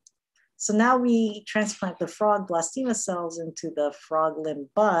good. So now we transplant the frog blastema cells into the frog limb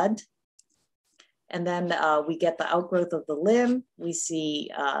bud. And then we get the outgrowth of the limb. We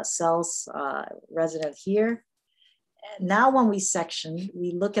see cells resident here. Now when we section,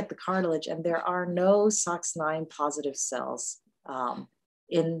 we look at the cartilage and there are no SOX9 positive cells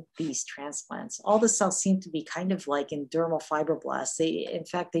in these transplants. All the cells seem to be kind of like in dermal fibroblasts. In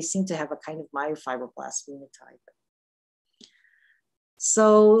fact, they seem to have a kind of myofibroblast phenotype.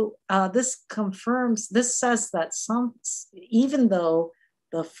 So this says that even though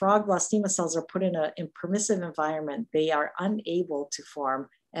the frog blastema cells are put in a permissive environment, they are unable to form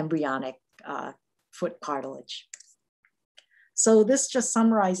embryonic foot cartilage. So this just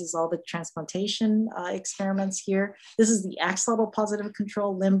summarizes all the transplantation experiments here. This is the axolotl positive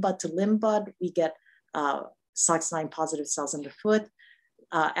control, limb bud to limb bud. We get SOX9 positive cells in the foot.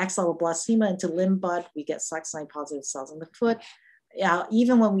 Axoloblastema into limb bud, we get SOX9 positive cells in the foot.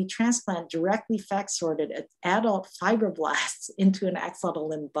 Even when we transplant directly FACS sorted adult fibroblasts into an axolotl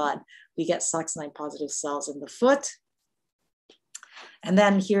limb bud, we get SOX9 positive cells in the foot. And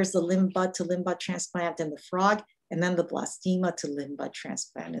then here's the limb bud to limb bud transplant in the frog, and then the blastema to limb bud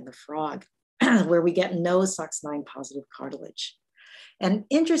transplant in the frog, where we get no SOX9 positive cartilage. And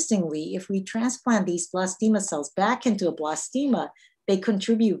interestingly, if we transplant these blastema cells back into a blastema, they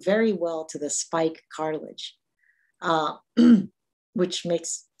contribute very well to the spike cartilage, which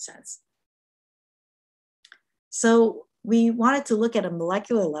makes sense. So we wanted to look at a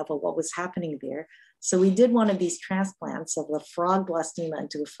molecular level what was happening there. So we did one of these transplants of the frog blastema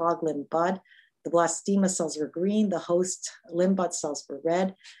into a frog limb bud. The blastema cells were green, the host limb bud cells were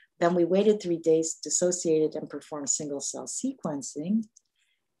red. Then we waited 3 days, dissociated, and performed single cell sequencing.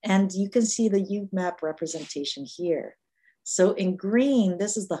 And you can see the UMAP representation here. So in green,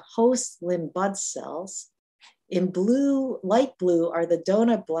 this is the host limb bud cells. In blue, light blue are the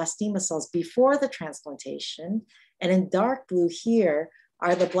donor blastema cells before the transplantation. And in dark blue here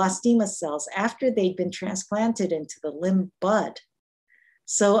are the blastema cells after they've been transplanted into the limb bud.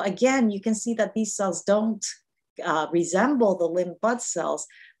 So again, you can see that these cells don't resemble the limb bud cells,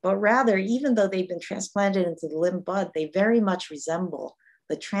 but rather, even though they've been transplanted into the limb bud, they very much resemble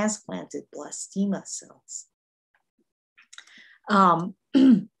the transplanted blastema cells. You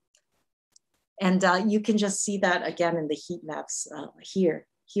can just see that again in the heat maps here.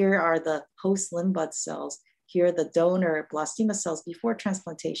 Here are the host limb bud cells. Here are the donor blastema cells before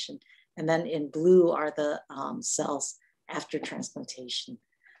transplantation. And then in blue are the cells after transplantation.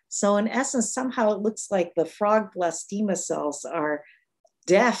 So in essence, somehow it looks like the frog blastema cells are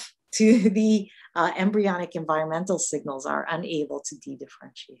deaf to the embryonic environmental signals, are unable to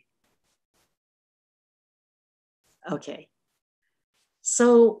dedifferentiate. Okay.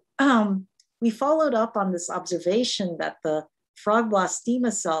 So we followed up on this observation that the frog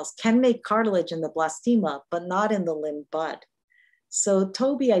blastema cells can make cartilage in the blastema, but not in the limb bud. So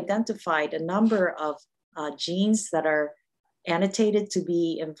Toby identified a number of genes that are annotated to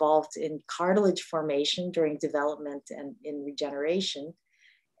be involved in cartilage formation during development and in regeneration.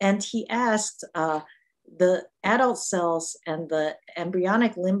 And he asked the adult cells and the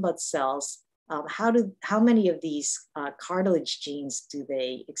embryonic limb bud cells, how many of these cartilage genes do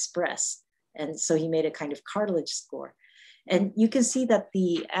they express? And so he made a kind of cartilage score. And you can see that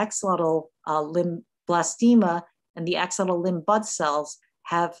the axolotl limb blastema and the axolotl limb bud cells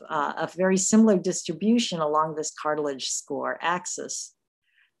have a very similar distribution along this cartilage score axis.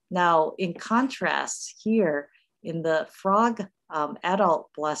 Now, in contrast, here in the frog adult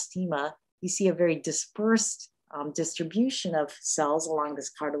blastema, you see a very dispersed distribution of cells along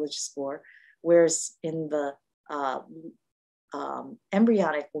this cartilage score, whereas in the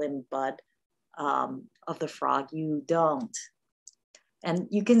embryonic limb bud of the frog, you don't. And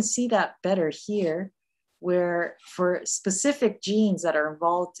you can see that better here, where for specific genes that are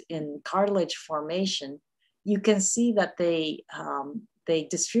involved in cartilage formation, you can see that they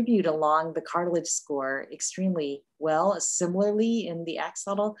distribute along the cartilage score extremely well, similarly in the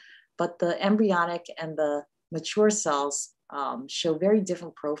axolotl, but the embryonic and the mature cells show very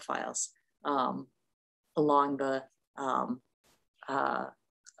different profiles along the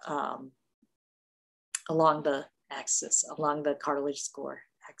axis, along the cartilage score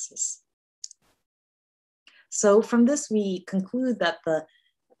axis. So from this, we conclude that the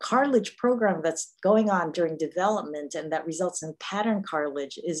cartilage program that's going on during development and that results in pattern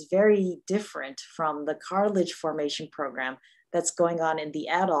cartilage is very different from the cartilage formation program that's going on in the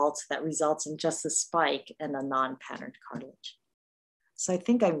adult that results in just a spike and a non-patterned cartilage. So I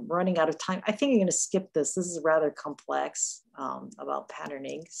think I'm running out of time. I think I'm gonna skip this. This is rather complex about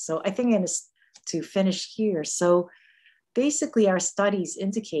patterning. So I think I'm gonna finish here. So basically our studies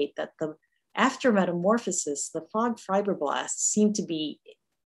indicate that after metamorphosis, the frog fibroblasts seem to be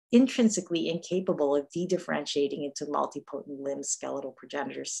intrinsically incapable of dedifferentiating into multipotent limb skeletal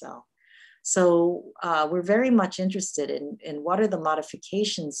progenitor cell. So we're very much interested in what are the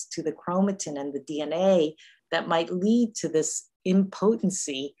modifications to the chromatin and the DNA that might lead to this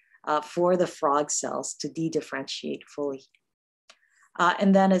impotency for the frog cells to dedifferentiate fully.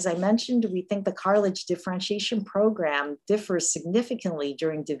 And then, as I mentioned, we think the cartilage differentiation program differs significantly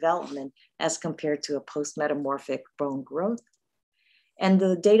during development as compared to a post-metamorphic bone growth. And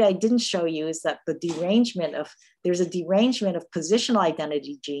the data I didn't show you is that there's a derangement of positional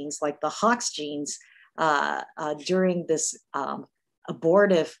identity genes like the Hox genes during this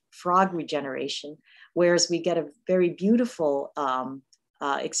abortive frog regeneration, whereas we get a very beautiful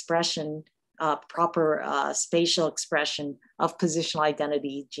expression, proper spatial expression of positional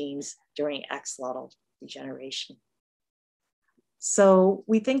identity genes during axolotl regeneration. So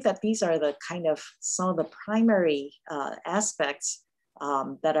we think that these are the kind of some of the primary aspects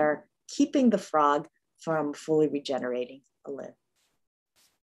that are keeping the frog from fully regenerating a limb.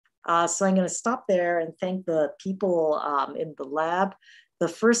 So I'm going to stop there and thank the people in the lab. The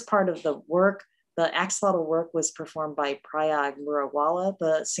first part of the work, the axolotl work, was performed by Prayag Murawala,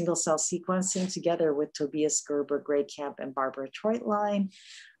 the single cell sequencing together with Tobias Gerber, Graycamp, and Barbara Treutlein.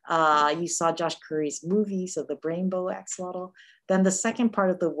 You saw Josh Curry's movies of the Rainbow Axolotl. Then the second part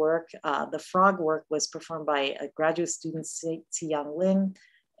of the work, the frog work, was performed by a graduate student, Ziyang Lin,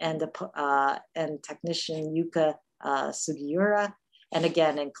 and technician Yuka Sugiura, and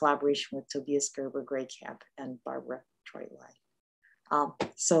again, in collaboration with Tobias Gerber, Graycamp, and Barbara Treutlein.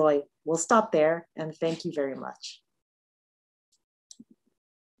 So I will stop there, and thank you very much.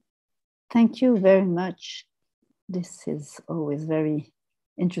 Thank you very much. This is always very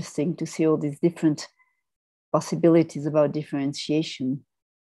interesting to see all these different possibilities about differentiation.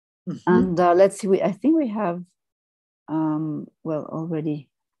 Mm-hmm. And let's see, I think we have, well, already,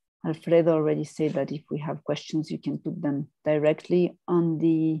 Alfredo already said that if we have questions, you can put them directly on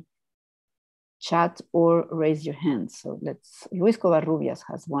the chat or raise your hand. So let's, Luis Covarrubias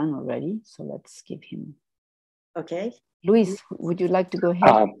has one already, so let's give him. Okay. Luis, would you like to go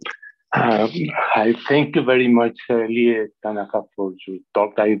ahead? I thank you very much, Elly Tanaka, for your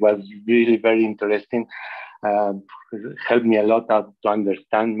talk. It was really very interesting. Helped me a lot to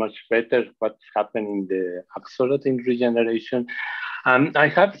understand much better what's happening in the axolotl in regeneration. I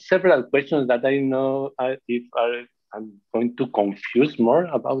have several questions that I know if I'm going to confuse more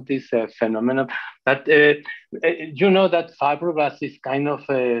about this phenomenon. But you know that fibroblast is kind of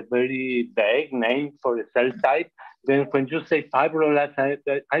a very vague name for a cell type. Then when you say fibroblast,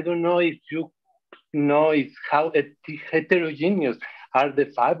 I don't know if you know how heterogeneous are the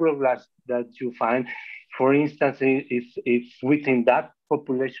fibroblasts that you find. For instance, if within that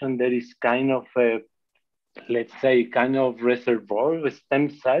population there is kind of let's say, kind of reservoir stem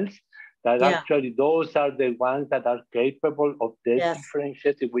cells that actually those are the ones that are capable of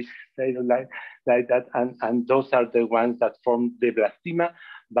differentiating, which they like that, and those are the ones that form the blastema.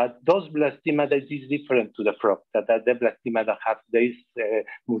 But those blastema that is different to the frog, that are the blastema that have this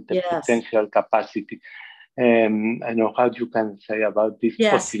multipotential capacity. I know how you can say about this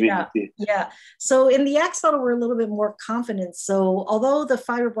possibility. Yeah. So in the axolotl, we're a little bit more confident. So although the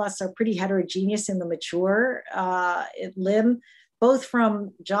fibroblasts are pretty heterogeneous in the mature limb, both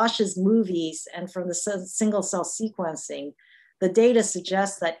from Josh's movies and from the single cell sequencing, the data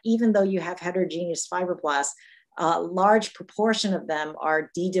suggests that even though you have heterogeneous fibroblasts, a large proportion of them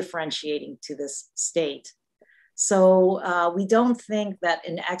are de-differentiating to this state. So we don't think that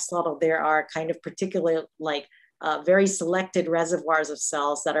in axolotl there are kind of particular, like very selected reservoirs of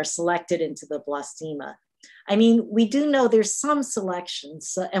cells that are selected into the blastema. I mean, we do know there's some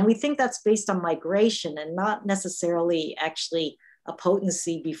selections, and we think that's based on migration and not necessarily actually a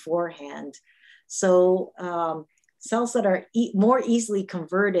potency beforehand. So cells that are more easily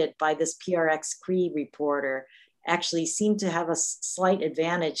converted by this PRX-Cree reporter actually seem to have a slight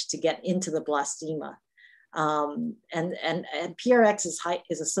advantage to get into the blastema. And PRX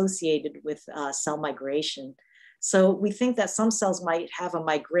is associated with cell migration. So we think that some cells might have a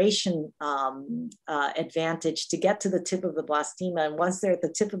migration advantage to get to the tip of the blastema. And once they're at the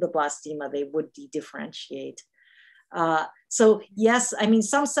tip of the blastema, they would de-differentiate. So yes, I mean,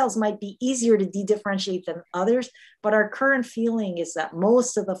 some cells might be easier to de-differentiate than others, but our current feeling is that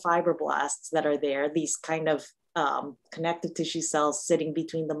most of the fibroblasts that are there, these kind of connective tissue cells sitting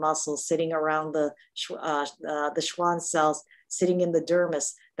between the muscles, sitting around the Schwann cells, sitting in the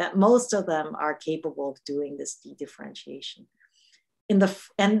dermis, that most of them are capable of doing this de-differentiation.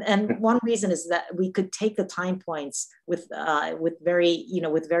 And one reason is that we could take the time points with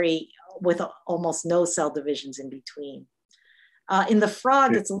almost no cell divisions in between. In the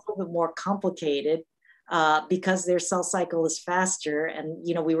frog, it's a little bit more complicated because their cell cycle is faster, and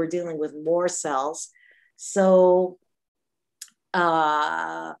we were dealing with more cells. So,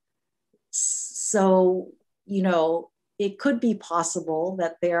 it could be possible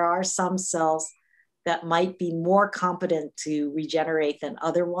that there are some cells that might be more competent to regenerate than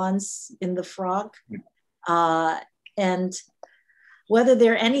other ones in the frog. And whether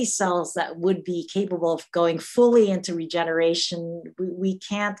there are any cells that would be capable of going fully into regeneration, we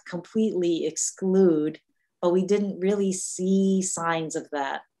can't completely exclude, but we didn't really see signs of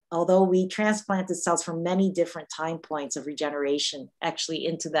that although we transplanted cells from many different time points of regeneration actually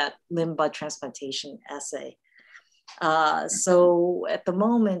into that limb bud transplantation assay. So at the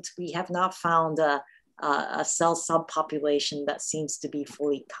moment, we have not found a cell subpopulation that seems to be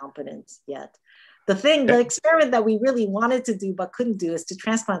fully competent yet. The experiment that we really wanted to do but couldn't do is to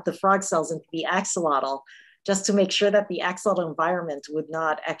transplant the frog cells into the axolotl, just to make sure that the axolotl environment would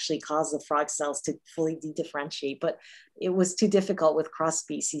not actually cause the frog cells to fully de-differentiate. But it was too difficult with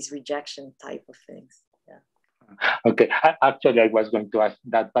cross-species rejection type of things. Okay, actually, I was going to ask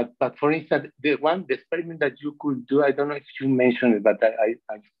that, but for instance, the experiment that you could do, I don't know if you mentioned it, but I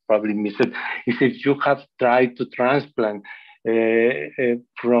probably missed it, is if you have tried to transplant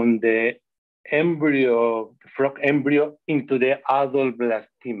from the embryo, frog embryo, into the adult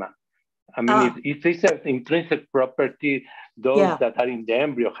blastema. I mean, if it's an intrinsic property, those that are in the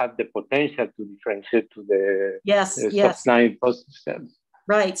embryo have the potential to differentiate to the SOC9 positive cells.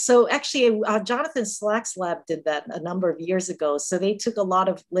 Right. So actually, Jonathan Slack's lab did that a number of years ago. So they took a lot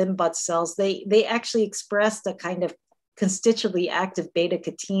of limb bud cells. They actually expressed a kind of constitutively active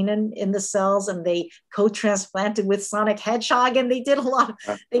beta-catenin in the cells, and they co-transplanted with sonic hedgehog, and they did a lot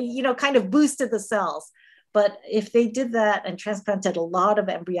of, they kind of boosted the cells. But if they did that and transplanted a lot of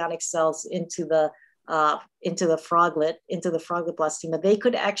embryonic cells into the froglet blastema, they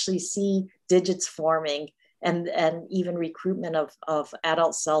could actually see digits forming and even recruitment of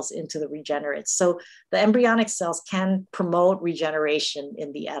adult cells into the regenerates. So the embryonic cells can promote regeneration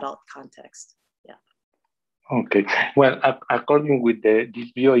in the adult context. Yeah. Okay. Well, according with this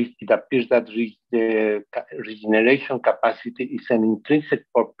view, it appears that the regeneration capacity is an intrinsic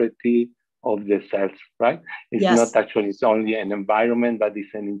property of the cells, right? It's not actually, it's only an environment, but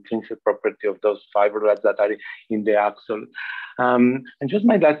it's an intrinsic property of those fibroblasts that are in the axon. And just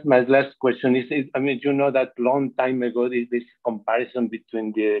my last question is, I mean, you know that long time ago, this comparison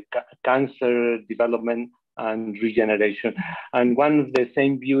between the cancer development and regeneration. And one of the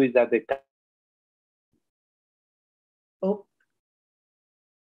same view is that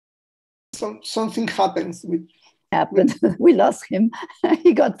something happens with we lost him.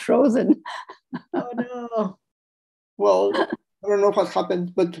 He got frozen. Oh no. Well, I don't know what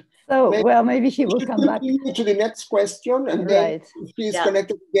happened, but maybe he will come back to the next question, and then if he's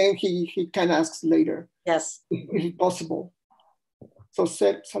connected again, he can ask later. Yes, if possible. So,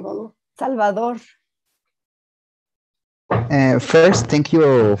 Salvador. First, thank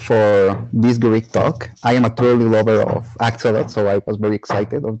you for this great talk. I am a truly lover of axolotls, so I was very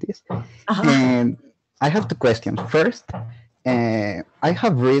excited of this. And I have two questions. First, I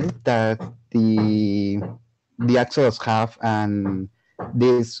have read that the axolotls have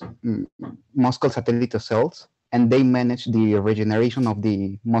these muscle satellite cells, and they manage the regeneration of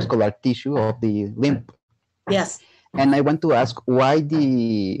the muscular tissue of the limb. Yes. And I want to ask why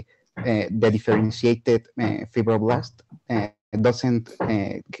the differentiated fibroblast doesn't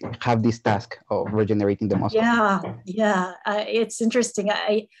have this task of regenerating the muscle. Yeah, it's interesting.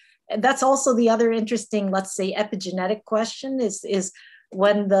 That's also the other interesting, let's say, epigenetic question is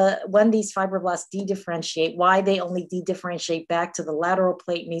when these fibroblasts de-differentiate, why they only de-differentiate back to the lateral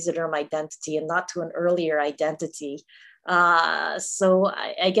plate mesoderm identity and not to an earlier identity. So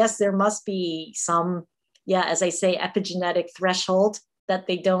I guess there must be some, as I say, epigenetic threshold that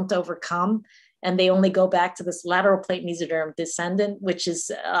they don't overcome, and they only go back to this lateral plate mesoderm descendant, which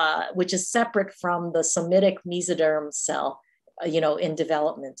is separate from the somatic mesoderm cell, in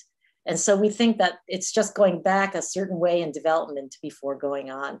development. And so we think that it's just going back a certain way in development before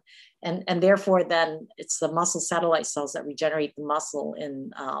going on. And therefore, then it's the muscle satellite cells that regenerate the muscle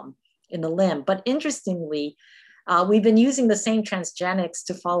in the limb. But interestingly, we've been using the same transgenics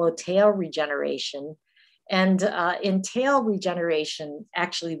to follow tail regeneration. And in tail regeneration,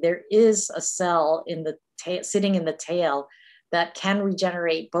 actually, there is a cell in the sitting in the tail that can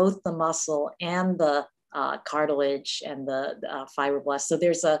regenerate both the muscle and the cartilage and the fibroblast. So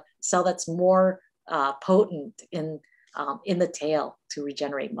there's a cell that's more potent in the tail to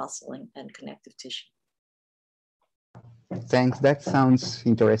regenerate muscle and connective tissue. Thanks, that sounds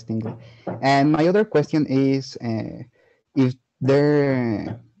interesting. And my other question is,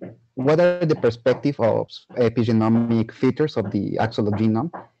 what are the perspective of epigenomic features of the axolotl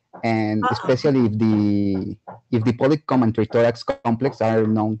genome, and especially if the polycomb and trithorax complex are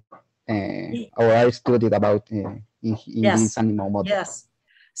known or are studied about in this animal model? Yes.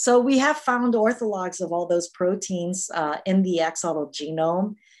 So we have found orthologs of all those proteins in the axolotl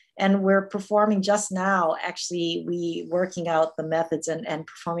genome, and we're performing just now, actually, working out the methods and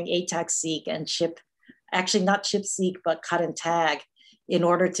performing ATAC-seq and not ChIP-seq, but cut and tag, in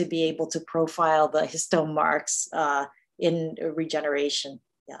order to be able to profile the histone marks in regeneration.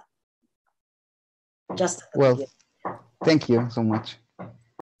 Yeah. just at the well, beginning. Thank you so much.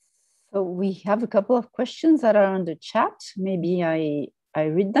 So we have a couple of questions that are on the chat. Maybe I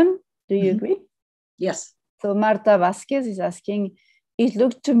read them. Do you agree? Yes. So Marta Vasquez is asking, it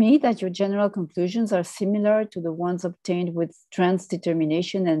looked to me that your general conclusions are similar to the ones obtained with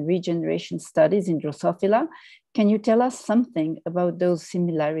transdetermination and regeneration studies in Drosophila. Can you tell us something about those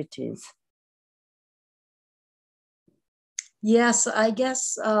similarities? Yes, I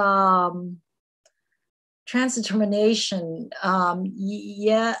guess transdetermination,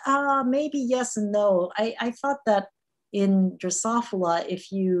 maybe yes and no. I thought that in Drosophila,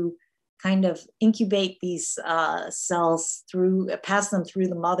 if you kind of incubate these cells pass them through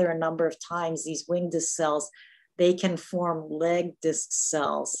the mother a number of times, these wing disc cells, they can form leg disc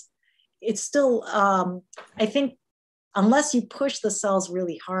cells. It's still, I think, unless you push the cells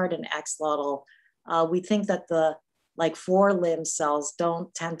really hard in axolotl, we think that the forelimb cells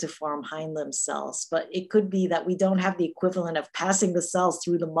don't tend to form hind limb cells, but it could be that we don't have the equivalent of passing the cells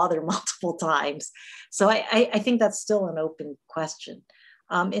through the mother multiple times. So I think that's still an open question.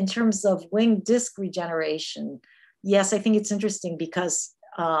 In terms of wing disc regeneration, yes, I think it's interesting because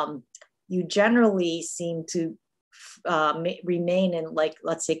you generally seem to remain in,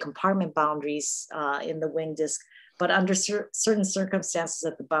 let's say, compartment boundaries in the wing disc, but under certain circumstances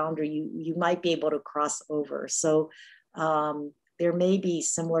at the boundary, you might be able to cross over. So there may be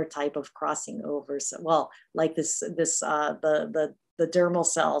similar type of crossing overs. Well, like the dermal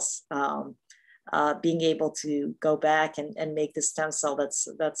cells being able to go back and make the stem cell that's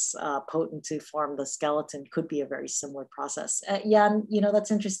potent to form the skeleton could be a very similar process. And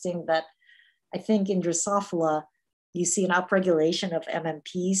that's interesting that I think in Drosophila, you see an upregulation of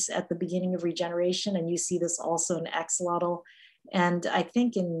MMPs at the beginning of regeneration, and you see this also in axolotl. And I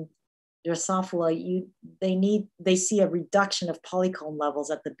think in Drosophila, they see a reduction of polycomb levels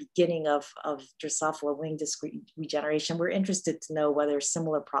at the beginning of Drosophila wing disc regeneration. We're interested to know whether a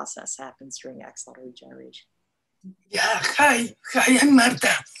similar process happens during axolotl regeneration. Yeah, hi, I'm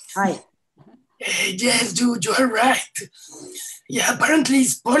Marta. Hi. Yes, you are right. Yeah, apparently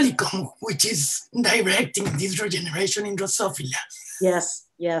it's polycomb which is directing this regeneration in Drosophila. Yes.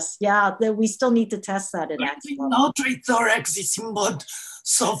 Yeah, we still need to test that in axolotl. No trithorax is involved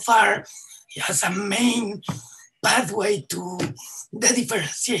so far as a main pathway to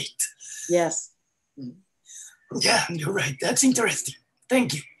differentiate. Yes. Yeah, you're right. That's interesting.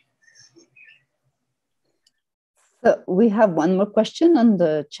 Thank you. So we have one more question on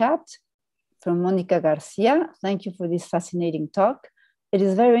the chat from Monica Garcia. Thank you for this fascinating talk. It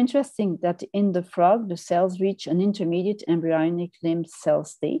is very interesting that in the frog, the cells reach an intermediate embryonic limb cell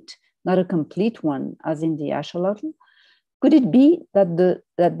state, not a complete one, as in the axolotl. Could it be that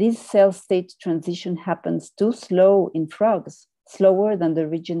this cell state transition happens too slow in frogs, slower than the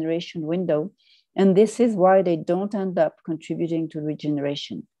regeneration window, and this is why they don't end up contributing to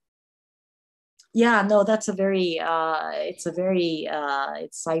regeneration? Yeah, no, that's a very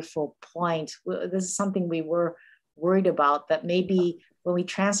insightful point. This is something we were worried about, that maybe when we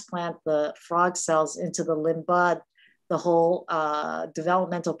transplant the frog cells into the limb bud, the whole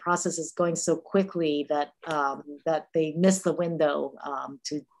developmental process is going so quickly that that they miss the window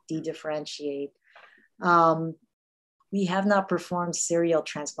to de-differentiate. We have not performed serial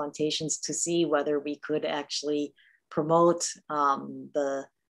transplantations to see whether we could actually promote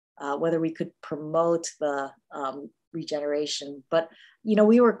regeneration. But,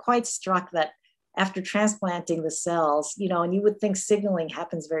 we were quite struck that after transplanting the cells, and you would think signaling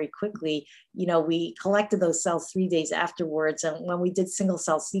happens very quickly, we collected those cells 3 days afterwards. And when we did single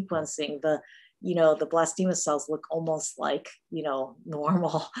cell sequencing, the blastema cells look almost like,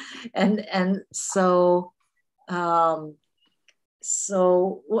 normal. And so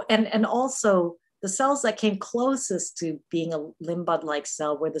also, the cells that came closest to being a limb bud-like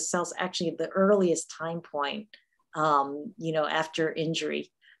cell were the cells actually at the earliest time point, after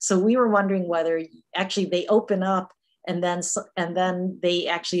injury. So we were wondering whether actually they open up and then they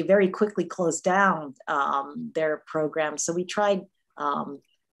actually very quickly close down their program. So we tried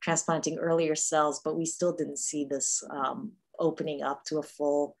transplanting earlier cells, but we still didn't see this opening up to a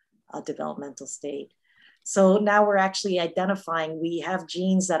full developmental state. So now we're actually identifying, we have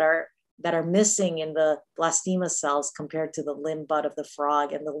genes that are missing in the blastema cells compared to the limb bud of the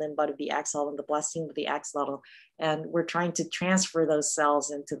frog and the limb bud of the axolotl and the blastema of the axolotl. And we're trying to transfer those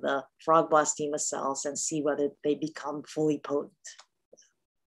cells into the frog blastema cells and see whether they become fully potent.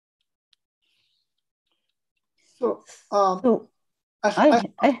 So, I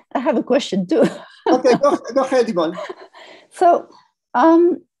have a question too. Okay, go ahead, Yvonne. So,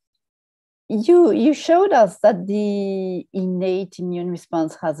 you showed us that the innate immune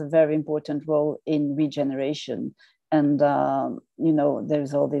response has a very important role in regeneration. And,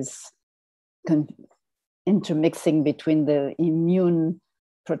 there's all this intermixing between the immune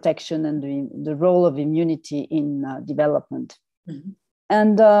protection and the role of immunity in development. Mm-hmm.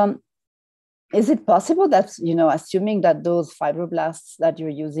 And is it possible that, assuming that those fibroblasts that you're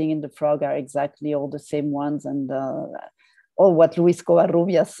using in the frog are exactly all the same ones, and or what Luis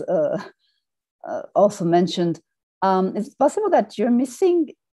Covarrubias also mentioned, is it possible that you're missing,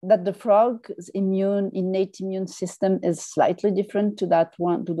 that the frog's innate immune system is slightly different to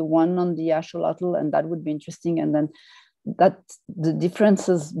the one on the axolotl, and that would be interesting, and then that the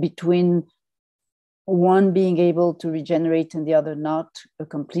differences between one being able to regenerate and the other not, a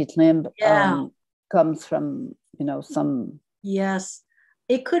complete limb, comes from some. Yes,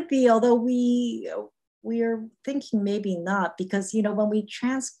 it could be, although we are thinking maybe not, because when we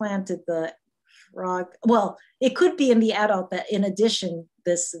transplanted the frog, well, it could be in the adult, but in addition,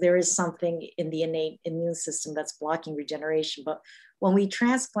 there is something in the innate immune system that's blocking regeneration. But when we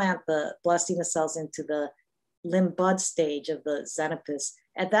transplant the blastema cells into the limb bud stage of the Xenopus,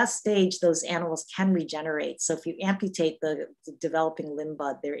 at that stage, those animals can regenerate. So if you amputate the developing limb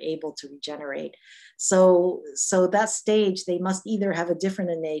bud, they're able to regenerate. So that stage, they must either have a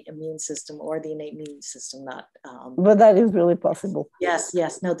different innate immune system or the innate immune system not. But that is really possible. Yes,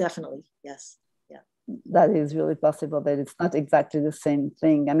 no, definitely, yes. That is really possible, that it's not exactly the same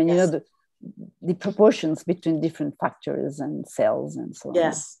thing. I mean, yes. The proportions between different factors and cells and so on.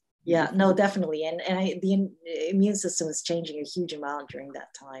 Yes, yeah, no, definitely. And the immune system is changing a huge amount during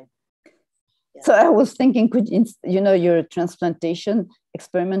that time. Yeah. So I was thinking, your transplantation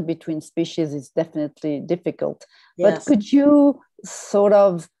experiment between species is definitely difficult, yes. But could you sort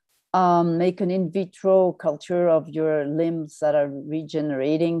of make an in vitro culture of your limbs that are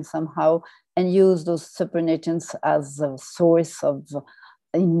regenerating somehow and use those supernatants as a source of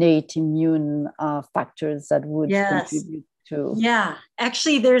innate immune factors that would contribute to? Yeah,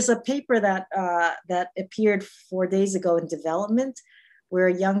 actually, there's a paper that appeared 4 days ago in Development, where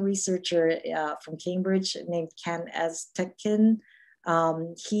a young researcher from Cambridge named Ken Aztekin,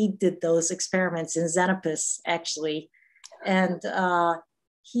 he did those experiments in Xenopus, actually. And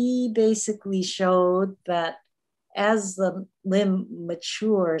he basically showed that as the limb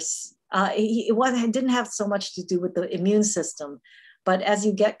matures, it didn't have so much to do with the immune system, but as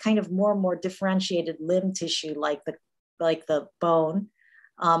you get kind of more and more differentiated limb tissue, like the bone,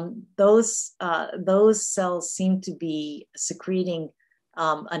 those cells seem to be secreting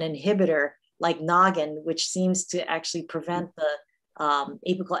an inhibitor like noggin, which seems to actually prevent the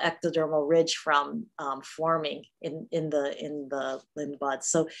apical ectodermal ridge from forming in the limb bud.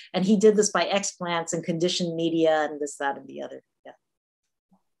 So, and he did this by explants and conditioned media and this, that, and the other. Yeah.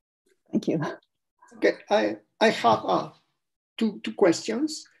 Thank you. Okay, I have two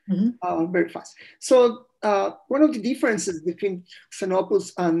questions, mm-hmm. Very fast. So one of the differences between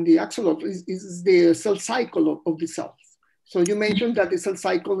Xenopus and the axolotl is the cell cycle of the cells. So you mentioned that the cell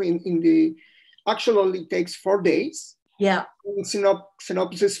cycle in the axolotl takes 4 days. Yeah.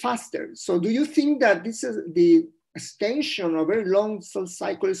 Xenopus is faster. So do you think that this is the extension of a very long cell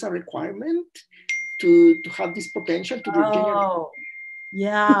cycle is a requirement to have this potential to regenerate?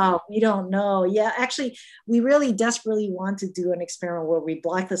 Yeah, we don't know. Yeah, actually, we really desperately want to do an experiment where we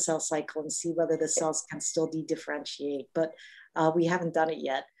block the cell cycle and see whether the cells can still de-differentiate, but we haven't done it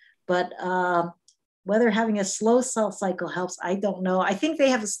yet. But whether having a slow cell cycle helps, I don't know. I think they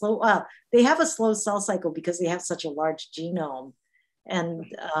have a slow cell cycle because they have such a large genome. And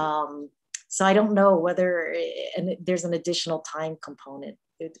so I don't know whether there's an additional time component.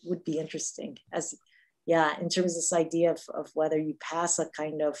 It would be interesting in terms of this idea of whether you pass a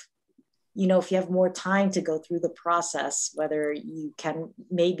kind of, if you have more time to go through the process, whether you can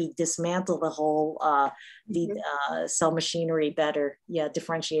maybe dismantle the whole cell machinery better. Yeah,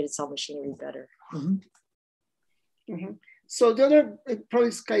 differentiated cell machinery better. Mm-hmm. Mm-hmm. So the other probably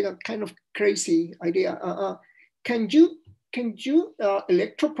is kind of crazy idea. Can you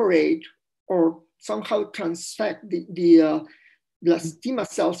electroporate or somehow transfect the blastema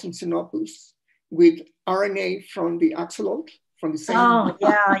cells in Xenopus with RNA from the axolotl, from the same? Oh,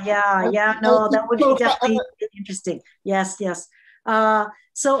 yeah. No, that would be definitely interesting. Yes.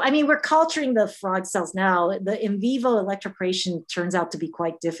 So, I mean, we're culturing the frog cells now. The in vivo electroporation turns out to be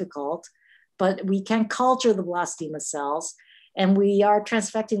quite difficult, but we can culture the blastema cells, and we are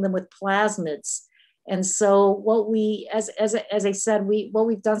transfecting them with plasmids. And so what we, as I said, what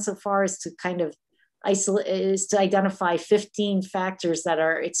we've done so far is to kind of identify 15 factors that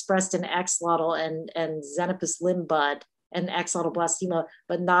are expressed in axolotl and Xenopus limb bud and axonoblastima,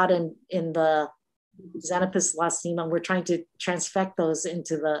 but not in the Xenopus blastema. We're trying to transfect those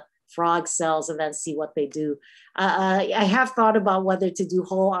into the frog cells and then see what they do. I have thought about whether to do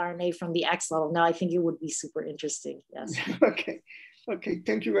whole RNA from the axolotl. Now I think it would be super interesting. Yes. Okay.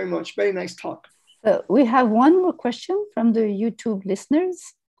 Thank you very much. Very nice talk. We have one more question from the YouTube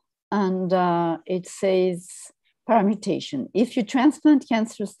listeners, and it says, permutation. If you transplant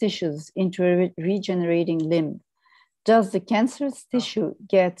cancerous tissues into a regenerating limb, does the cancerous tissue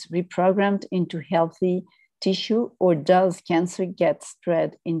get reprogrammed into healthy tissue, or does cancer get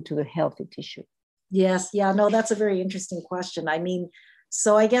spread into the healthy tissue? Yes, yeah, no, that's a very interesting question. I mean,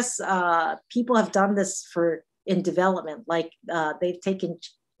 so I guess people have done this in development, like they've taken,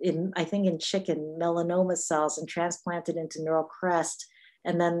 I think in chicken, melanoma cells and transplanted into neural crest.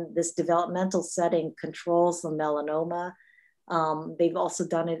 And then this developmental setting controls the melanoma. They've also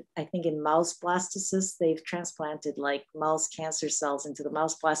done it, I think, in mouse blastocysts. They've transplanted like mouse cancer cells into the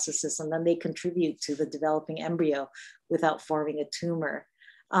mouse blastocysts, and then they contribute to the developing embryo without forming a tumor.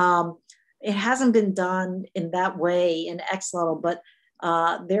 It hasn't been done in that way in axolotl, but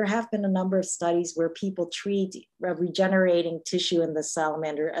there have been a number of studies where people treat regenerating tissue in the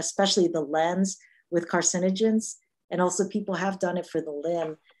salamander, especially the lens, with carcinogens. And also people have done it for the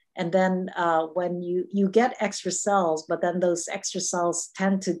limb. And then when you get extra cells, but then those extra cells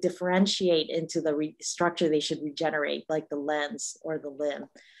tend to differentiate into the structure they should regenerate, like the lens or the limb.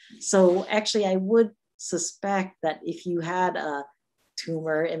 So actually I would suspect that if you had a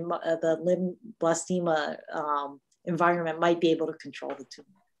tumor in the limb blastema environment might be able to control the tumor.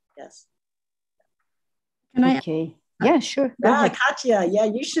 Yes. Okay. Yeah, sure. Yeah, Katya, yeah,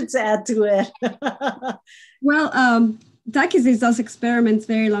 you should add to it. Well, Takis does experiments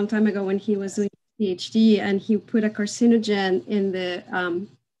very long time ago when he was doing PhD, and he put a carcinogen in the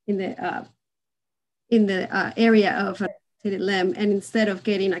area of a limb, and instead of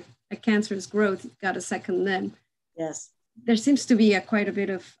getting a cancerous growth, it got a second limb. Yes. There seems to be quite a bit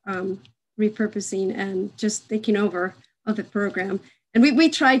of repurposing and just taking over of the program. And we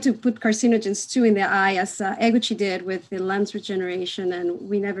tried to put carcinogens too in the eye, as Eguchi did with the lens regeneration, and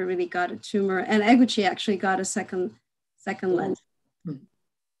we never really got a tumor. And Eguchi actually got a second lens. Mm-hmm.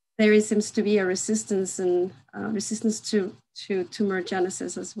 There seems to be a resistance and resistance to tumor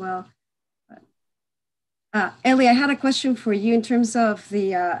genesis as well. Elly, I had a question for you in terms of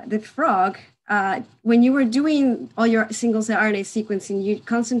the frog. When you were doing all your single cell RNA sequencing, you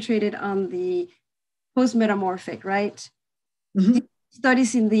concentrated on the post-metamorphic, right? Mm-hmm.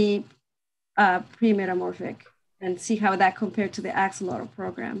 Studies in the pre-metamorphic and see how that compared to the axolotl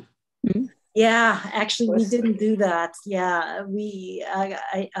program. Mm-hmm. Yeah, actually, we didn't do that. Yeah, we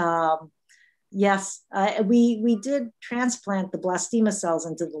did transplant the blastema cells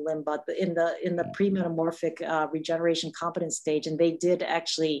into the limb, but in the pre-metamorphic regeneration competent stage, and they did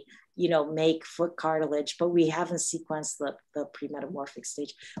actually, make foot cartilage, but we haven't sequenced the pre-metamorphic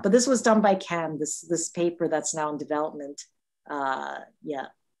stage. But this was done by Ken. This paper that's now in development.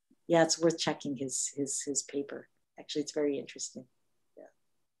 It's worth checking his paper. Actually, it's very interesting.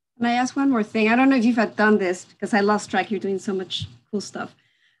 Can I ask one more thing? I don't know if you've had done this because I lost track. You're doing so much cool stuff.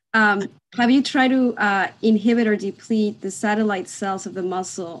 Have you tried to inhibit or deplete the satellite cells of the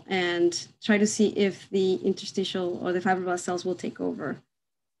muscle and try to see if the interstitial or the fibroblast cells will take over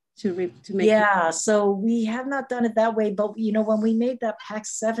to make? Yeah, so we have not done it that way, but when we made that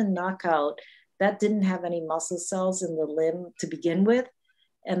PAX7 knockout, that didn't have any muscle cells in the limb to begin with.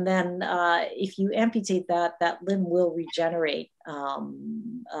 And then if you amputate that limb will regenerate,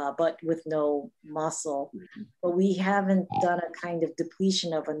 but with no muscle. But we haven't done a kind of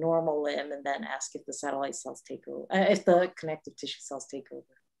depletion of a normal limb and then ask if the satellite cells take over, if the connective tissue cells take over.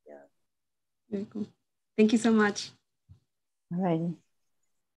 Yeah. Very cool. Thank you so much. All right.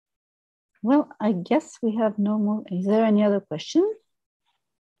 Well, I guess we have no more. Is there any other question?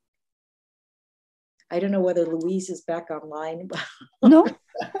 I don't know whether Luis is back online. No,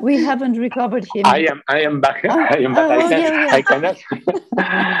 we haven't recovered him. I am back. I cannot.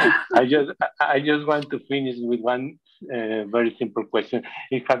 I just want to finish with one very simple question.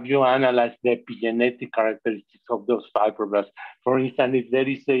 Have you analyzed the epigenetic characteristics of those fibroblasts? For instance, if there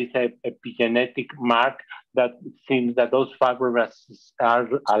is a epigenetic mark that seems that those fibroblasts are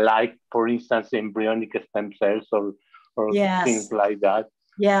alike, for instance, embryonic stem cells or yes. things like that.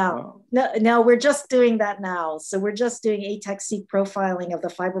 Yeah, no, we're just doing that now. So we're just doing ATAC-seq profiling of the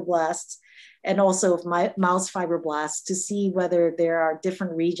fibroblasts and also of mouse fibroblasts to see whether there are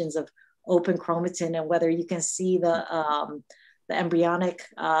different regions of open chromatin and whether you can see the embryonic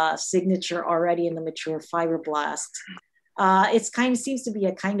signature already in the mature fibroblast. It's kind of seems to be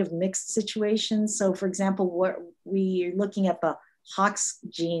a kind of mixed situation. So for example, what we're looking at the Hox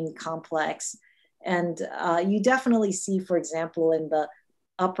gene complex, and you definitely see, for example, in the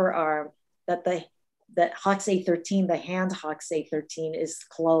upper arm that that HOXA13, the hand HOXA13 is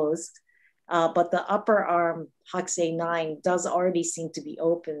closed, but the upper arm HOXA9 does already seem to be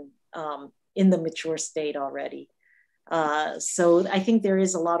open in the mature state already. So I think there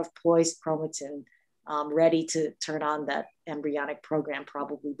is a lot of poised chromatin ready to turn on that embryonic program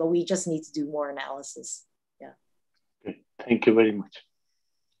probably, but we just need to do more analysis. Yeah. Okay. Thank you very much.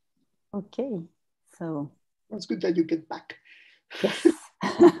 Okay, so. It's good that you get back. Yes.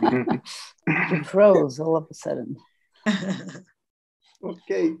 You froze all of a sudden.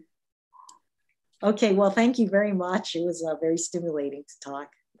 Okay. Okay, well, thank you very much. It was very stimulating to talk,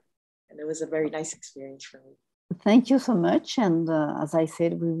 and it was a very nice experience for me. Thank you so much. And as I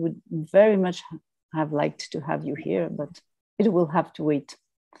said, we would very much have liked to have you here, but it will have to wait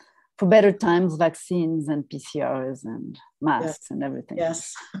for better times, vaccines and PCRs and masks and everything.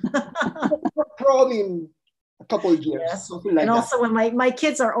 Yes. Probably in a couple of years. Yes. Something like and that. Also when my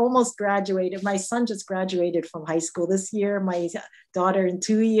kids are almost graduated, my son just graduated from high school this year, my daughter in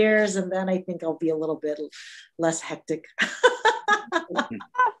 2 years, and then I think I'll be a little bit less hectic.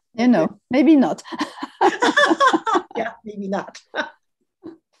 You know, maybe not. Yeah, maybe not.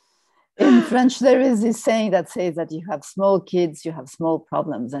 In French, there is this saying that says that you have small kids, you have small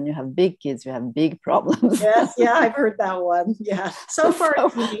problems, and you have big kids, you have big problems. Yes, yeah, I've heard that one. Yeah, so far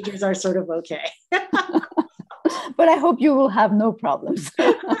teenagers are sort of okay. But I hope you will have no problems.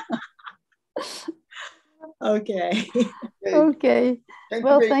 Okay. Okay.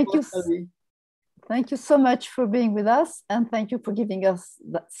 Well, thank you. Elly. Thank you so much for being with us, and thank you for giving us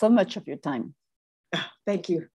so much of your time. Thank you.